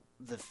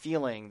the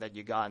feeling that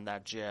you got in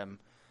that gym.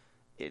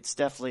 It's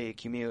definitely a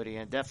community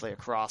and definitely a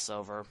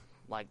crossover.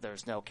 Like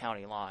there's no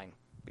county line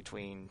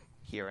between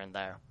here and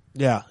there.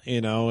 Yeah,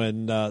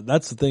 and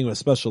that's the thing with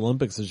Special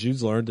Olympics, as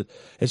you've learned.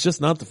 It's just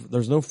not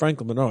there's no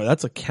Franklin Monroe.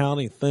 That's a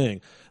county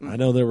thing. I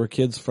know there were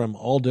kids from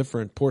all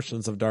different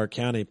portions of Darke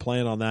County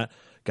playing on that.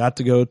 Got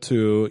to go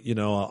to,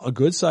 a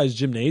good-sized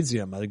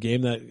gymnasium, a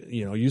game that,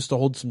 used to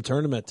hold some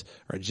tournament,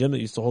 or a gym that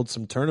used to hold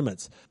some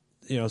tournaments.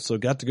 So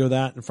got to go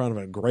that in front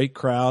of a great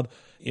crowd,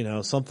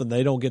 something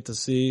they don't get to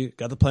see.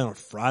 Got to play on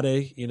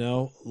Friday,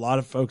 a lot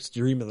of folks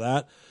dream of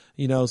that,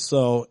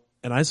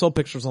 and I saw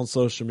pictures on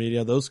social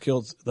media. Those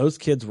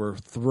kids were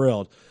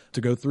thrilled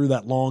to go through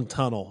that long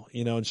tunnel,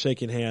 and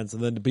shaking hands,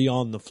 and then to be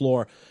on the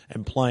floor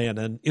and playing.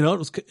 And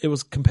it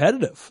was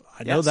competitive.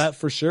 I know that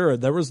for sure.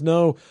 There was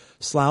no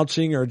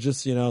slouching or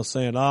just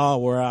saying, "Oh,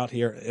 we're out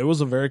here." It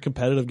was a very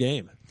competitive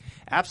game.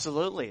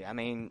 Absolutely. I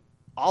mean,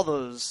 all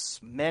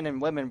those men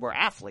and women were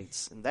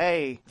athletes, and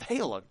they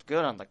looked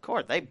good on the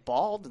court. They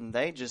balled, and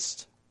it's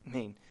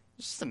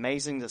just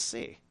amazing to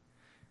see.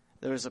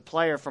 There was a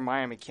player from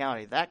Miami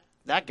County that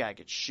guy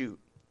could shoot.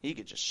 He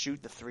could just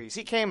shoot the threes.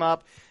 He came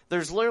up.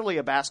 There's literally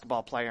a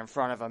basketball player in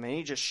front of him, and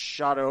he just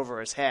shot over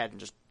his head and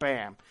just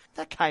bam.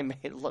 That guy made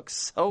it look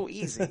so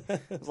easy.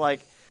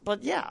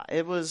 But yeah,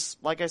 it was,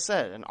 like I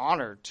said, an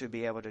honor to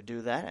be able to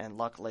do that, and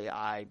luckily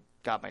I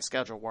got my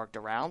schedule worked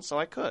around so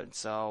I could.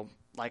 So,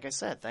 like I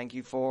said, thank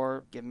you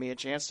for giving me a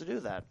chance to do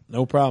that.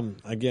 No problem.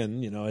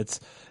 Again,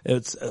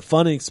 it's a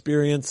fun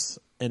experience.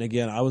 And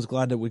again, I was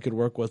glad that we could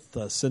work with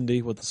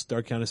Cindy with the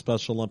Darke County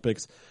Special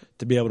Olympics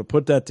to be able to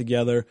put that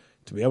together,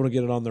 to be able to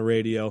get it on the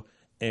radio,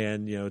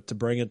 and to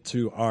bring it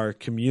to our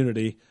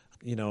community,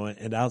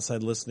 and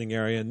outside listening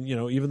area, and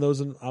even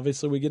those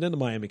obviously we get into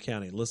Miami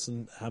County,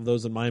 have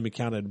those in Miami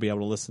County to be able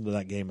to listen to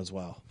that game as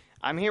well.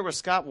 I'm here with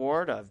Scott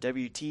Ward of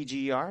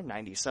WTGR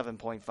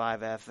 97.5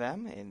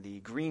 FM in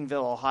the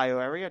Greenville, Ohio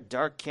area,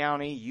 Darke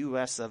County,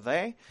 US of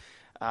A.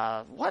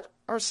 What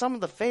are some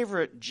of the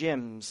favorite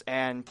gyms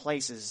and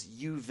places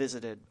you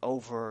visited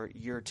over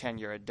your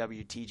tenure at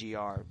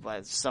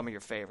WTGR? Some of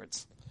your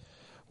favorites.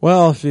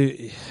 Well,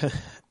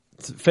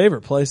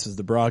 favorite places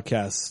to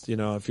broadcast,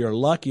 if you're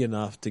lucky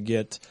enough to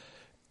get,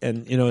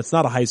 and it's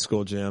not a high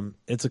school gym,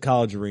 it's a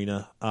college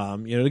arena,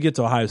 to get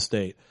to Ohio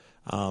State,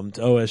 to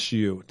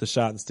OSU, to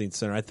Schottenstein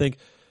Center. I think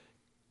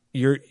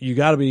you're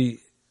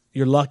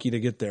lucky to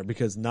get there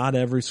because not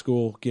every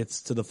school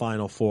gets to the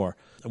Final Four.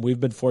 And we've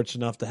been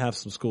fortunate enough to have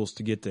some schools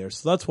to get there.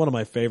 So that's one of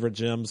my favorite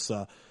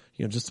gyms,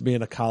 just to be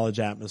in a college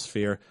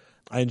atmosphere.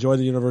 I enjoy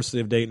the University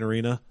of Dayton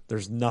Arena.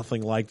 There's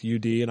nothing like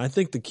UD. And I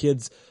think the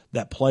kids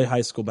that play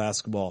high school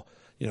basketball,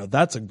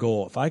 that's a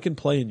goal. If I can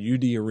play in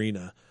UD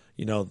Arena,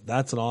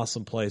 that's an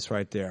awesome place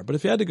right there. But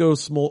if you had to go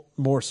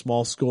more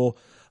small school,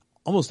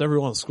 almost every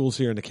one of the schools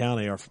here in the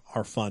county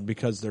are fun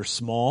because they're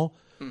small,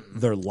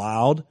 they're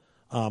loud.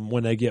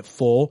 When they get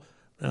full,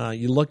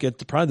 you look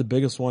at probably the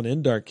biggest one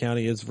in Darke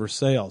County is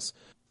Versailles.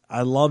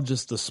 I love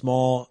just the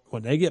small,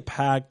 when they get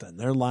packed and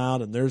they're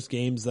loud and there's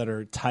games that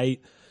are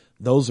tight,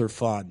 those are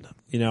fun.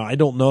 I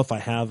don't know if I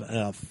have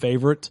a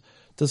favorite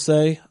to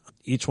say.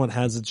 Each one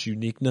has its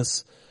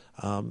uniqueness.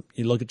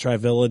 You look at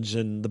Tri-Village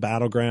and the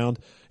Battleground,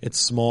 it's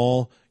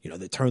small.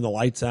 They turn the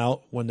lights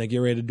out when they get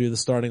ready to do the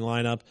starting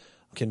lineup.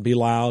 It can be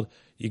loud.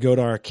 You go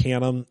to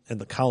Arcanum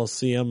and the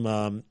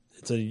Coliseum,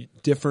 it's a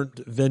different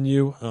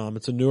venue.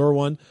 It's a newer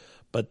one,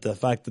 but the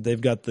fact that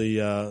they've got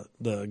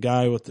the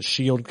guy with the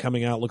shield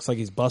coming out looks like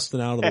he's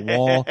busting out of the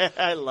wall.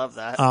 I love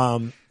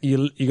that.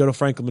 You go to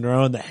Franklin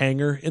Monroe and the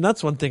Hangar, and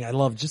that's one thing I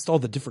love, just all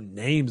the different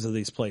names of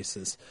these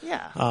places.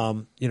 Yeah.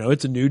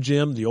 It's a new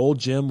gym. The old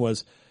gym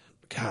was,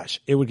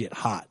 it would get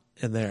hot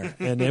in there,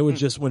 and it would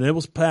just when it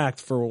was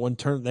packed for one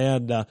turn. They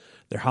had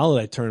their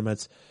holiday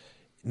tournaments.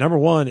 Number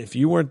one, if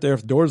you weren't there,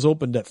 if doors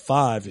opened at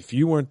 5, if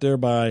you weren't there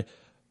by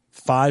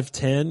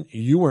 5:10,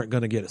 you weren't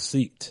going to get a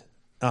seat,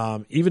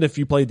 even if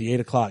you played the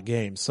 8:00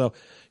 game. So,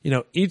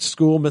 each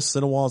school, Miss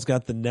Sinawal's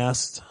got the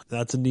Nest.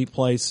 That's a neat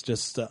place.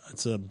 Just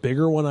it's a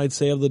bigger one, I'd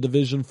say, of the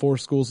Division IV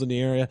schools in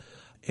the area.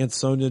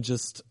 Ansonia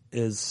just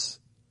it's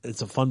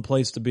a fun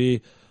place to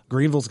be.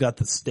 Greenville's got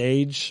the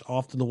Stage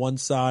off to the one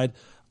side,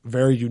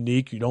 very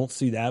unique. You don't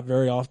see that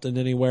very often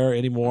anywhere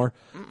anymore.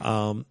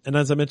 And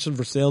as I mentioned,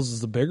 Versailles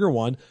is the bigger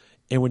one.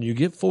 And when you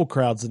get full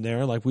crowds in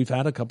there, like we've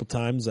had a couple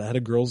times, I had a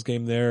girls'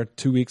 game there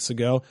 2 weeks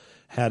ago,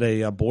 had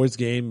a boys'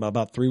 game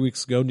about 3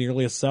 weeks ago,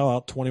 nearly a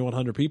sellout,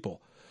 2,100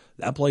 people.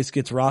 That place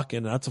gets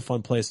rocking. That's a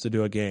fun place to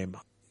do a game.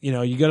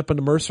 You get up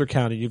into Mercer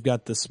County, you've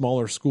got the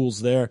smaller schools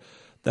there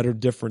that are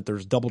different.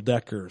 There's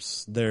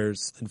double-deckers.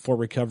 There's in Fort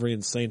Recovery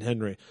and St.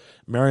 Henry.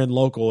 Marion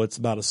Local, it's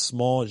about as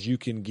small as you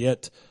can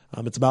get.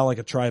 It's about like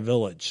a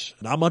tri-village.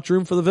 Not much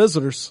room for the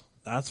visitors,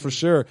 that's for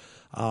sure.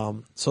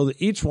 So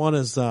each one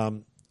is a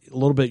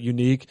little bit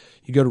unique.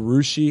 You go to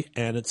Rushi,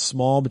 and it's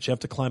small, but you have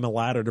to climb a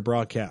ladder to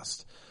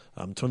broadcast.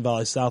 Twin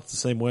Valley South the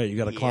same way. You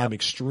got to climb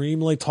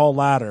extremely tall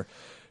ladder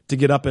to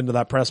get up into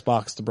that press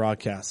box to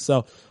broadcast.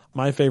 So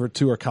my favorite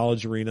two are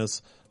college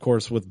arenas, of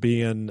course, with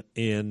being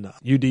in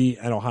UD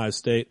and Ohio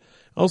State.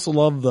 I also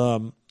love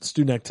the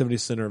Student Activity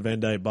Center at Van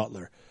Dyke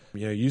Butler.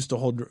 Used to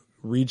hold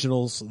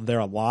regionals there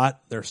a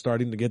lot. They're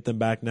starting to get them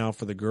back now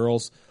for the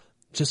girls.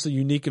 Just a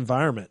unique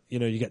environment.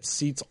 You got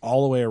seats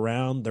all the way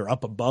around. They're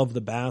up above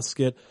the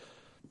basket.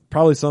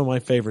 Probably some of my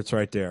favorites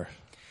right there.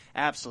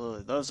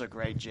 Absolutely. Those are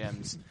great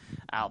gyms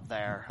out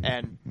there.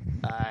 And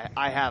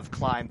I have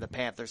climbed the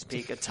Panthers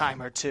Peak a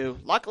time or two.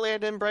 Luckily, I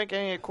didn't break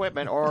any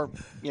equipment or,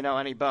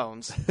 any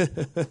bones.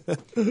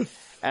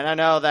 And I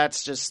know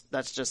that's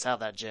just how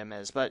that gym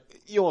is. But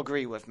you'll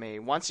agree with me.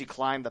 Once you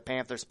climb the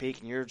Panthers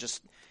Peak and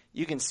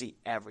you can see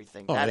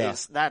everything.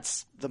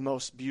 That's the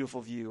most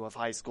beautiful view of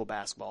high school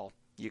basketball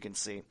you can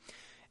see.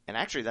 And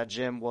actually, that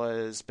gym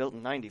was built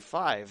in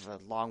 95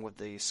 along with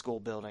the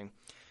school building.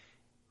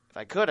 If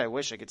I could, I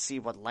wish I could see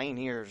what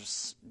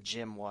Lanier's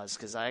gym was,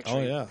 because I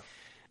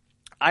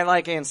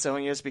like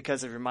Ansonia's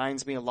because it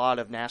reminds me a lot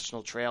of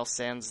National Trail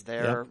stands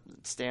their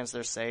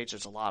sage.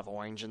 There's a lot of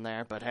orange in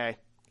there, but hey,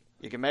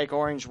 you can make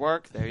orange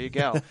work. There you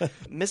go.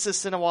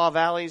 Mrs. Sinawa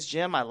Valley's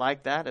gym, I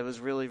like that. It was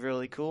really,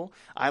 really cool.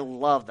 I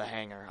love the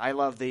hangar. I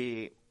love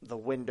the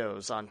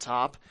windows on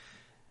top.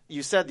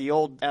 You said the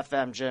old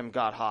FM gym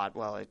got hot.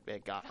 Well,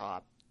 it got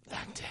hot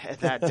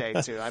that day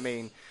too. I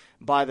mean,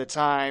 by the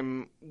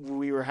time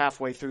we were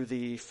halfway through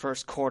the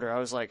first quarter, I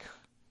was like,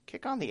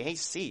 kick on the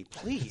AC,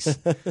 please.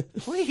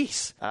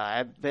 Please.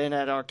 I've been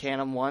at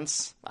Arcanum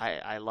once.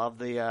 I love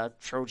the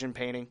Trojan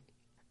painting.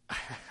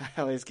 I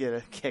always get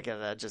a kick out of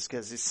that just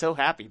because he's so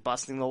happy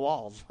busting the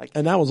walls.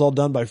 And that was all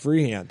done by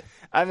freehand.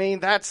 I mean,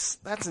 that's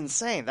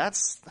insane.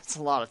 That's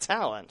a lot of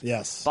talent.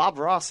 Yes. Bob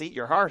Ross, eat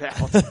your heart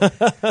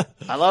out.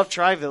 I love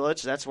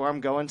Tri-Village. That's where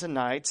I'm going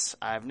tonight.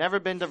 I've never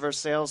been to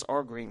Versailles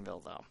or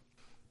Greenville, though.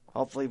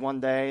 Hopefully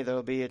one day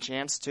there'll be a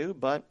chance to,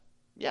 but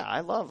yeah,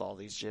 I love all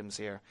these gyms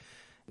here.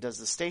 Does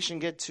the station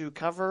get to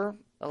cover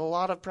a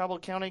lot of Preble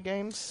County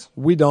games?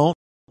 We don't.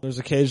 There's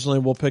occasionally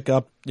we'll pick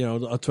up,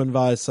 a Twin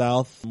Valley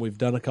South. We've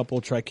done a couple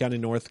of Tri-County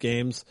North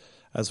games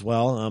as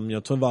well.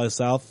 Twin Valley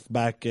South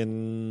back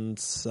in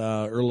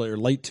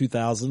late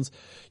 2000s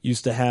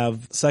used to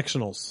have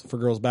sectionals for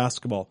girls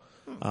basketball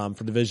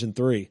for Division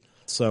III.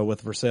 So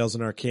with Versailles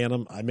and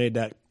Arcanum, I made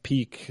that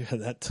peak,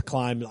 that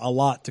climb a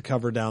lot to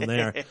cover down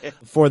there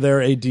before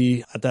their AD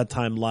at that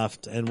time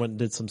left and went and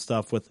did some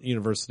stuff with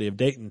University of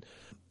Dayton.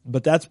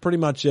 But that's pretty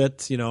much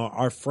it.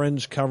 Our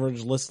fringe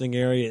coverage listening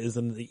area is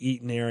in the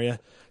Eaton area.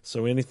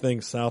 So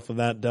anything south of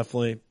that,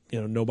 definitely,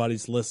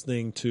 nobody's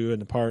listening to in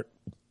the part.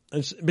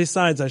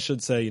 Besides, I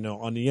should say,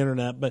 on the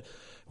internet, but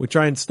we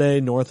try and stay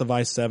north of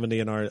I-70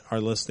 in our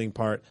listening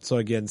part. So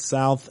again,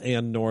 south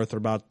and north are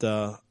about,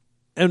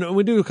 and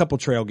we do a couple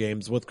trail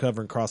games with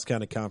covering Cross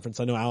County Conference.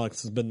 I know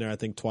Alex has been there, I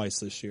think, twice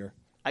this year.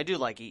 I do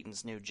like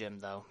Eaton's new gym,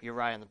 though. You're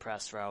right on the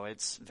press row.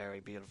 It's very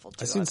beautiful,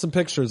 too. I've seen some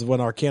pictures of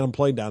when Arcanum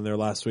played down there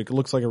last week. It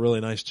looks like a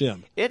really nice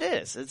gym. It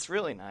is. It's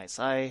really nice.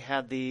 I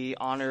had the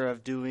honor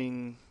of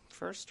doing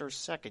first or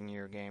second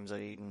year games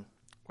at Eaton.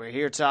 We're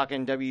here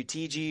talking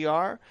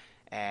WTGR,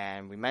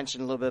 and we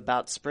mentioned a little bit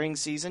about spring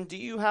season. Do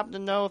you happen to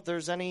know if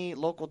there's any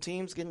local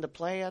teams getting to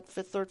play at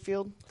Fifth Third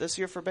Field this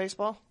year for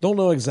baseball? Don't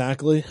know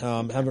exactly.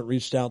 Haven't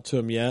reached out to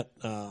them yet.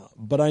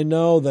 But I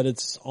know that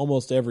it's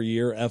almost every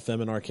year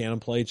FM and Arcanum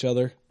play each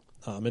other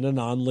in a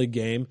non-league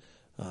game.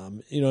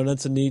 And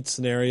it's a neat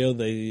scenario.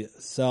 They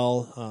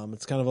sell,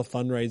 it's kind of a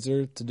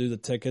fundraiser to do the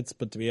tickets,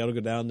 but to be able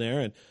to go down there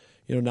and,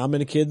 not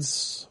many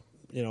kids,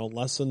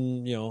 less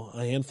than,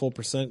 a handful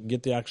 %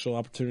 get the actual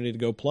opportunity to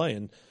go play.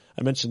 And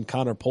I mentioned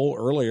Connor Pohl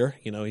earlier.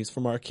 He's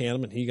from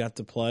Arcanum and he got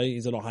to play.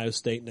 He's at Ohio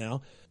State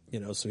now,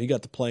 so he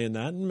got to play in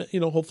that. And,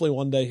 hopefully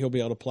one day he'll be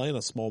able to play in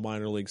a small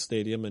minor league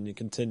stadium and you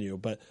continue.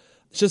 But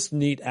it's just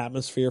neat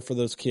atmosphere for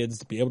those kids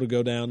to be able to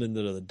go down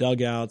into the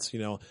dugouts,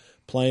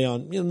 play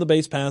on, the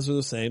base paths are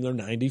the same. They're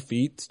 90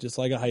 feet, just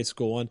like a high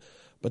school one.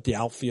 But the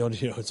outfield,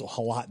 it's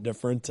a lot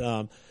different.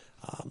 In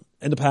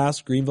the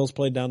past, Greenville's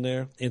played down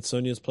there.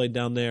 Ansonia's played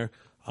down there.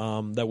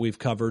 That we've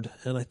covered.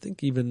 And I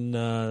think even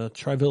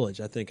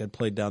Tri-Village, I think, had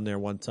played down there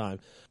one time.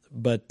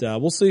 But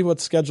we'll see what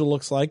the schedule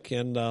looks like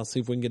and see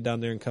if we can get down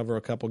there and cover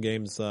a couple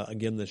games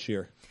again this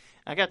year.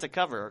 I got to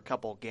cover a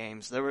couple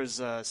games. There was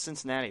a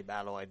Cincinnati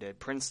battle I did,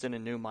 Princeton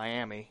and New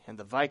Miami, and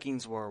the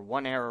Vikings were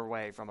one error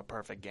away from a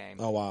perfect game.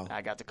 Oh, wow.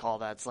 I got to call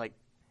that. It's like,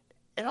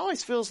 it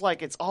always feels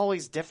like it's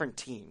always different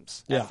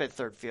teams at Fifth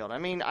Third Field. I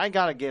mean, I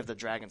got to give the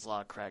Dragons a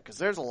lot of credit because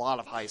there's a lot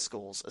of high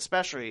schools,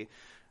 especially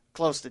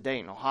close to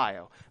Dayton,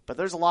 Ohio. But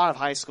there's a lot of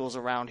high schools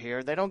around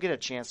here. They don't get a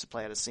chance to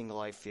play at a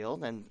single-A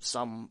field, and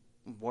some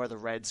where the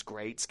Reds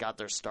greats got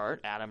their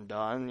start. Adam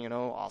Dunn,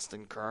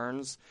 Austin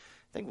Kearns,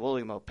 think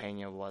Willie Mo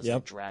Pena was a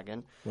Yep.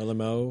 dragon. Willie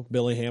Mo,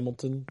 Billy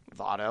Hamilton.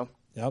 Votto.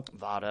 Yep.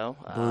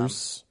 Votto.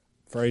 Bruce.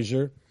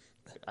 Frazier.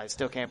 I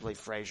still can't believe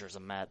Frazier's a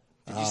Met.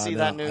 Did you Oh, see no,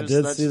 that news? I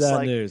did That's see just that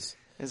like, news.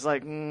 It's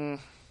like,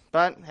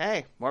 but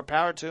hey, more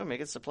power to him. He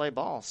gets to play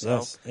ball. So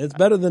Yes. It's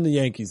better than the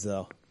Yankees,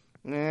 though.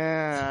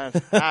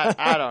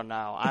 I don't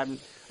know.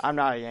 I'm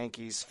not a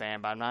Yankees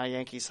fan, but I'm not a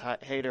Yankees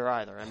hater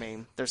either. I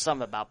mean, there's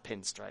something about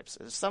pinstripes.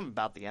 There's something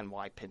about the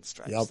NY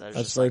pinstripes. Yep, that is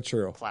that's just very like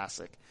true.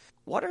 Classic.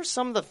 What are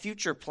some of the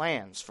future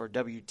plans for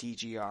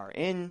WTGR?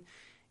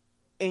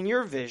 In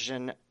your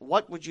vision,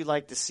 what would you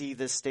like to see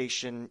this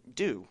station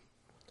do?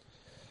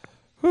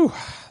 Whew,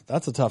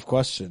 that's a tough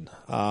question.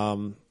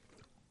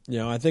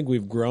 I think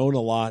we've grown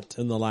a lot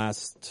in the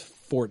last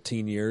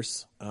 14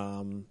 years,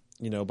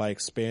 by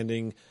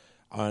expanding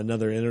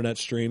another internet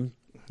stream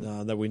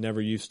that we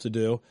never used to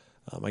do.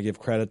 I give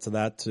credit to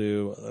that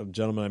to a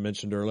gentleman I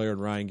mentioned earlier,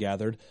 Ryan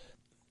Gathered.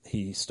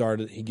 He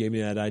gave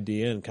me that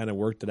idea and kind of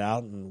worked it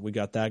out, and we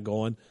got that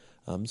going.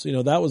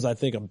 That was, I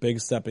think, a big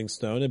stepping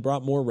stone. It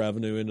brought more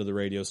revenue into the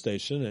radio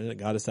station, and it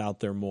got us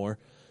out there more.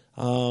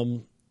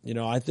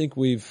 I think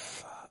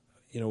we've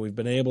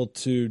been able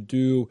to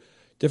do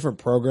different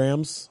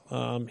programs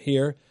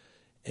here,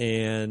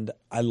 and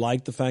I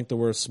like the fact that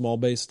we're a small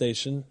base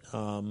station.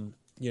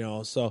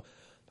 So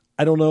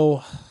I don't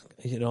know.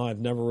 I've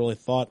never really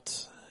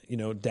thought,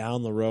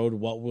 down the road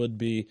what would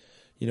be,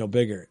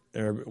 bigger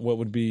or what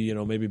would be,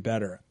 maybe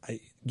better.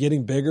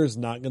 Getting bigger is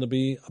not going to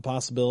be a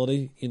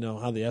possibility.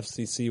 How the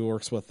FCC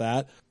works with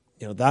that.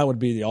 That would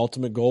be the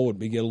ultimate goal, would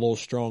be get a little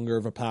stronger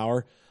of a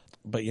power,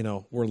 but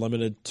we're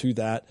limited to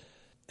that.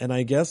 And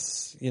I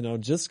guess,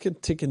 just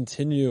to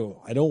continue,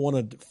 I don't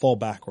want to fall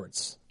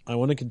backwards. I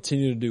want to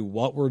continue to do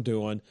what we're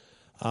doing,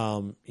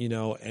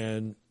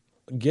 and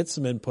get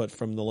some input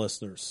from the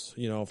listeners,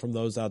 from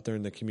those out there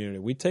in the community.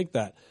 We take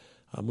that.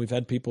 We've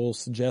had people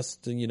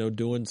suggest,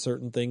 doing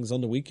certain things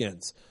on the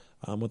weekends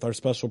with our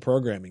special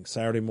programming.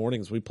 Saturday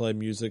mornings, we play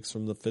music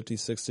from the 50s,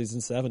 60s,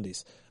 and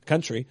 70s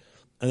country,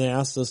 and they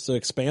asked us to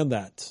expand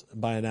that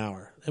by an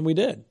hour. And we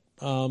did,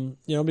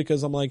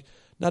 because I'm like,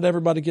 not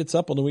everybody gets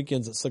up on the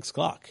weekends at 6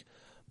 o'clock,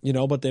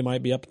 but they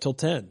might be up until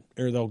 10,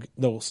 or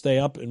they'll stay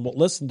up and won't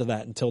listen to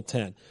that until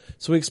 10.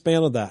 So we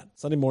expanded that.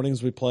 Sunday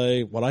mornings we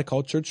play what I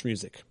call church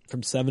music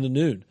from 7 to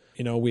noon.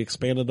 We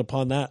expanded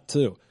upon that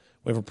too.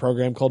 We have a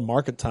program called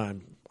Market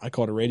Time. I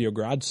call it a radio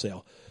garage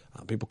sale.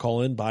 People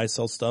call in, buy,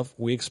 sell stuff.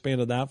 We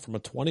expanded that from a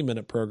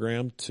 20-minute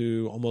program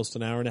to almost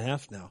an hour and a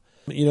half now.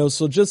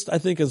 So just I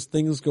think as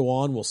things go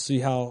on, we'll see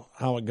how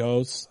it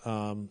goes,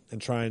 and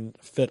try and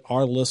fit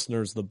our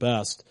listeners the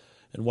best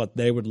and what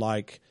they would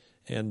like,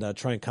 and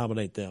try and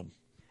accommodate them.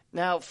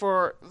 Now,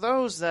 for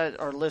those that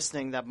are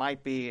listening that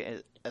might be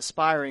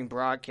aspiring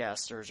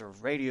broadcasters or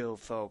radio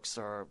folks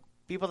or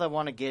people that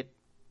want to get,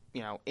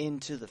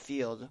 into the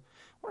field,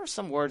 what are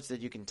some words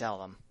that you can tell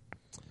them?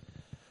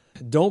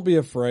 Don't be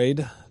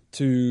afraid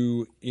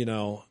to,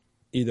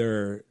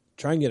 either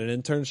try and get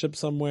an internship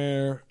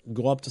somewhere,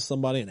 go up to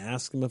somebody and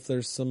ask them if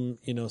there's some,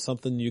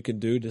 something you can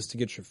do just to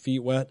get your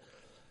feet wet.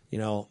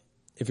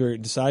 If you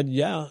decide,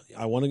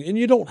 I want to, and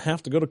you don't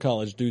have to go to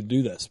college to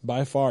do this.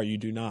 By far, you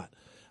do not.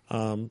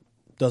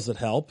 Does it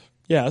help?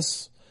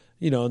 Yes.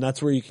 And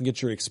that's where you can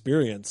get your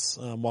experience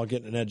while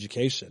getting an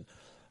education.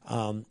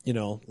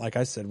 Like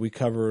I said, we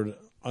covered,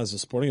 as a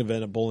sporting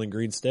event at Bowling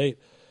Green State,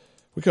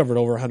 we covered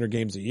over 100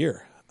 games a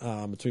year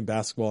between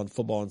basketball and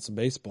football and some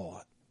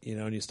baseball.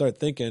 And you start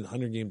thinking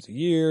 100 games a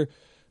year,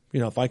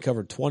 if I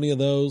covered 20 of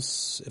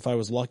those, if I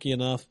was lucky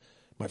enough,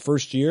 my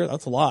first year,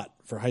 that's a lot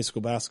for high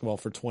school basketball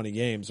for 20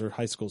 games or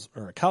high school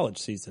or a college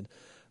season.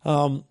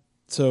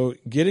 So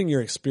getting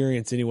your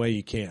experience any way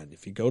you can.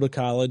 If you go to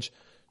college,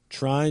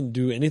 try and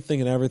do anything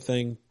and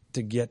everything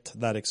to get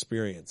that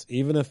experience,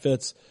 even if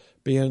it's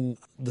being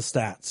the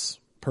stats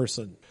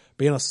person,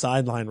 being a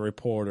sideline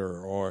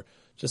reporter, or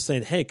just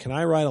saying, hey, can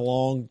I ride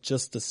along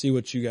just to see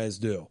what you guys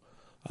do?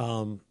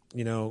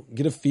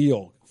 Get a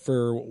feel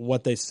for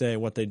what they say,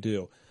 what they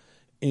do.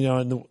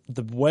 And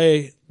the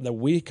way that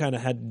we kind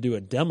of had to do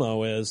a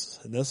demo is,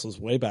 and this was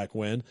way back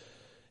when,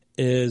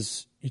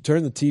 is you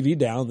turn the TV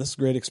down. This is a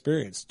great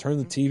experience. Turn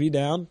the TV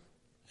down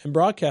and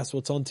broadcast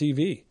what's on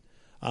TV.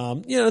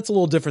 It's a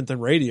little different than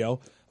radio,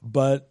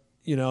 but,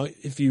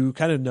 if you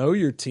kind of know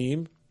your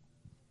team,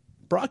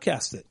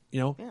 broadcast it.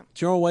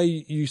 It's your own way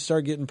you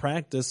start getting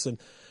practice, and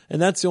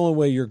that's the only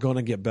way you're going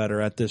to get better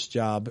at this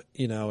job,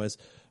 is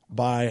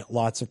by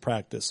lots of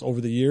practice.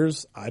 Over the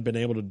years, I've been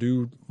able to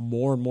do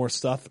more and more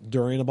stuff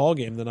during a ball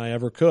game than I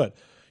ever could.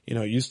 It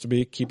used to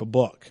be keep a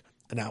book,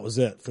 and that was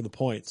it for the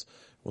points.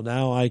 Well,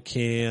 now I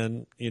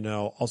can,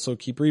 also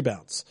keep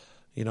rebounds.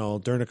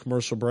 During a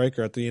commercial break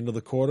or at the end of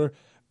the quarter,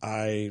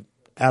 I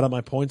add up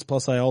my points,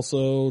 plus I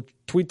also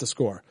tweet the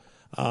score.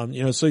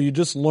 So you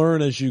just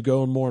learn as you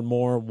go more and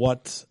more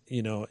what,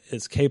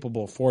 is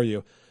capable for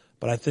you.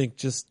 But I think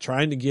just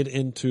trying to get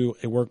into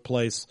a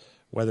workplace,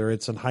 whether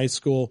it's in high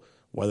school,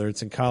 whether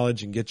it's in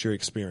college, and get your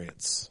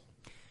experience.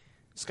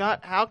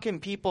 Scott, how can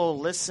people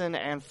listen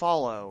and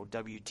follow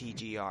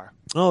WTGR?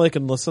 Oh, they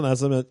can listen,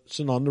 as I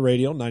mentioned, on the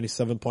radio,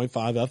 97.5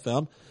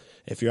 FM.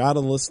 If you're out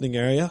of the listening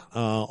area,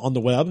 on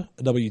the web,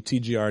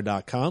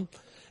 WTGR.com.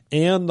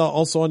 And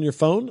also on your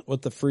phone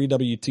with the free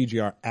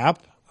WTGR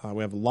app.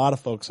 We have a lot of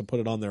folks that put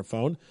it on their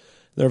phone.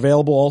 They're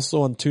available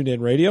also on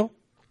TuneIn Radio,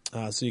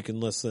 so you can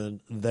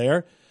listen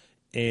there.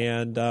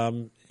 And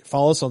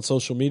follow us on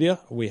social media.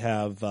 We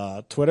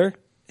have Twitter,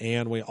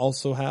 and we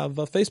also have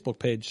a Facebook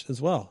page as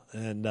well.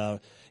 And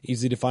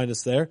easy to find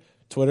us there.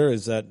 Twitter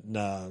is at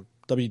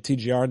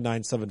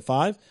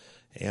WTGR975,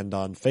 and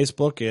on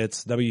Facebook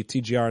it's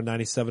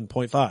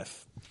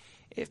WTGR97.5.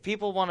 If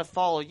people want to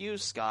follow you,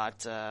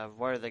 Scott,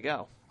 where do they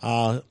go?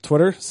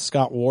 Twitter,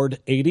 Scott Ward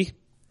 80.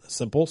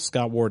 Simple,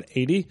 Scott Ward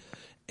 80.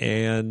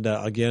 And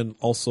again,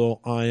 also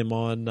I am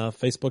on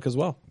Facebook as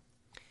well.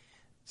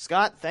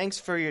 Scott, thanks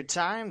for your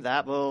time.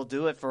 That will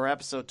do it for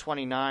episode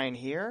 29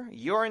 here.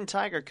 You're in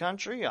Tiger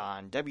Country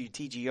on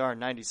WTGR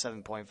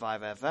 97.5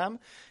 FM.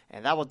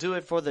 And that will do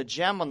it for the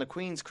Gem on the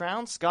Queen's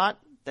Crown. Scott,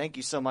 thank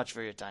you so much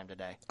for your time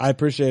today. I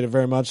appreciate it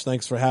very much.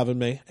 Thanks for having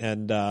me.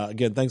 And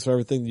again, thanks for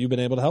everything that you've been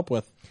able to help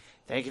with.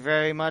 Thank you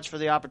very much for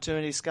the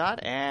opportunity, Scott,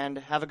 and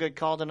have a good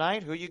call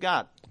tonight. Who you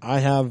got? I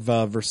have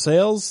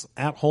Versailles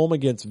at home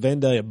against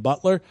Vandalia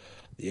Butler.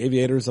 The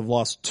Aviators have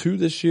lost 2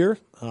 this year,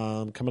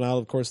 coming out,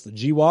 of course, the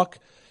G-Walk,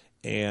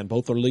 and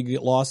both are league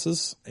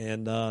losses,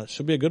 and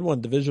should be a good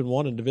one, Division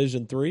I and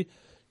Division III.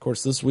 Of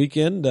course, this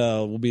weekend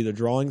will be the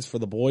drawings for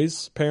the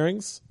boys'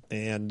 pairings,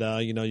 and,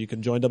 you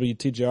can join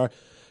WTGR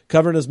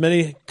covering as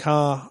many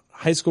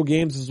high school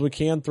games as we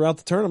can throughout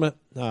the tournament.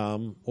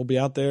 We'll be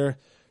out there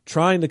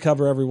trying to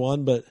cover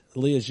everyone, but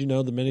Lee, as you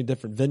know, the many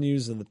different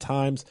venues and the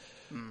times,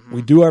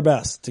 we do our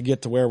best to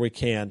get to where we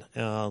can.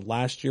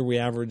 Last year we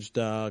averaged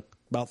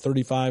about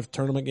 35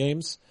 tournament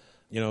games,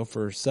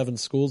 for 7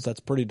 schools. That's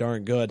pretty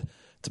darn good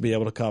to be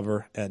able to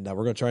cover, and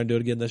we're going to try and do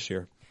it again this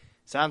year.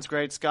 Sounds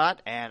great,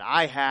 Scott. And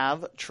I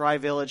have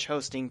Tri-Village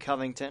hosting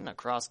Covington, a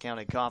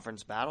cross-county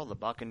conference battle. The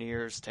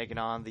Buccaneers taking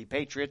on the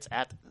Patriots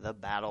at the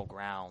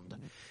Battleground.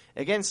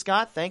 Again,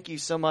 Scott, thank you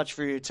so much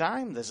for your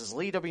time. This is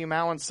Lee W.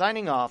 Mowen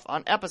signing off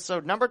on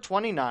episode number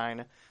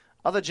 29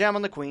 of The Gem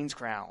on the Queen's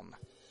Crown.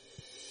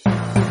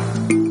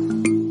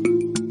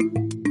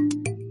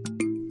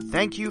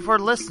 Thank you for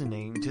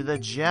listening to The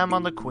Gem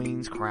on the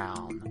Queen's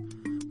Crown.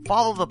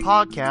 Follow the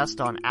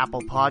podcast on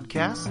Apple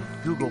Podcasts,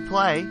 Google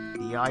Play,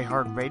 the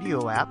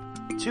iHeartRadio app,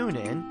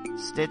 TuneIn,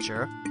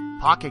 Stitcher,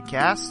 Pocket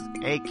Cast,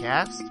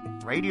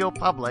 Acast, Radio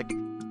Public,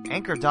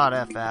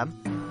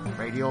 Anchor.fm,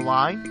 Radio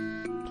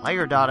Line,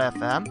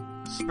 Player.fm,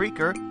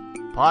 Spreaker,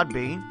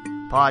 Podbean,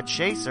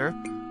 Podchaser,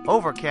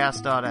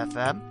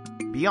 Overcast.fm,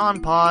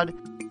 BeyondPod,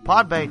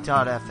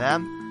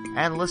 Podbay.fm,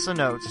 and listen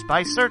notes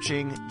by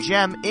searching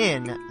Gem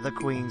in the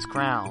Queen's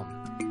Crown.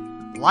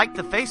 Like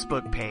the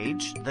Facebook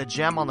page, The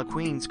Gem on the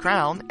Queen's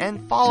Crown,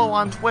 and follow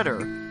on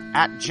Twitter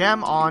at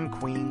Gem on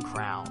Queen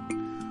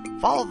Crown.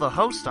 Follow the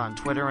host on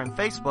Twitter and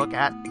Facebook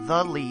at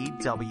The Lee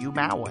W.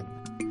 Mowen.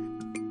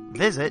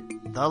 Visit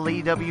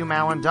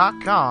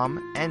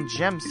theleewmowen.com and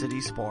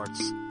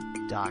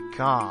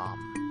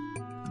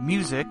gemcitysports.com.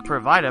 Music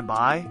provided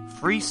by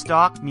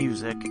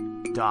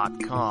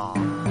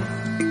freestockmusic.com.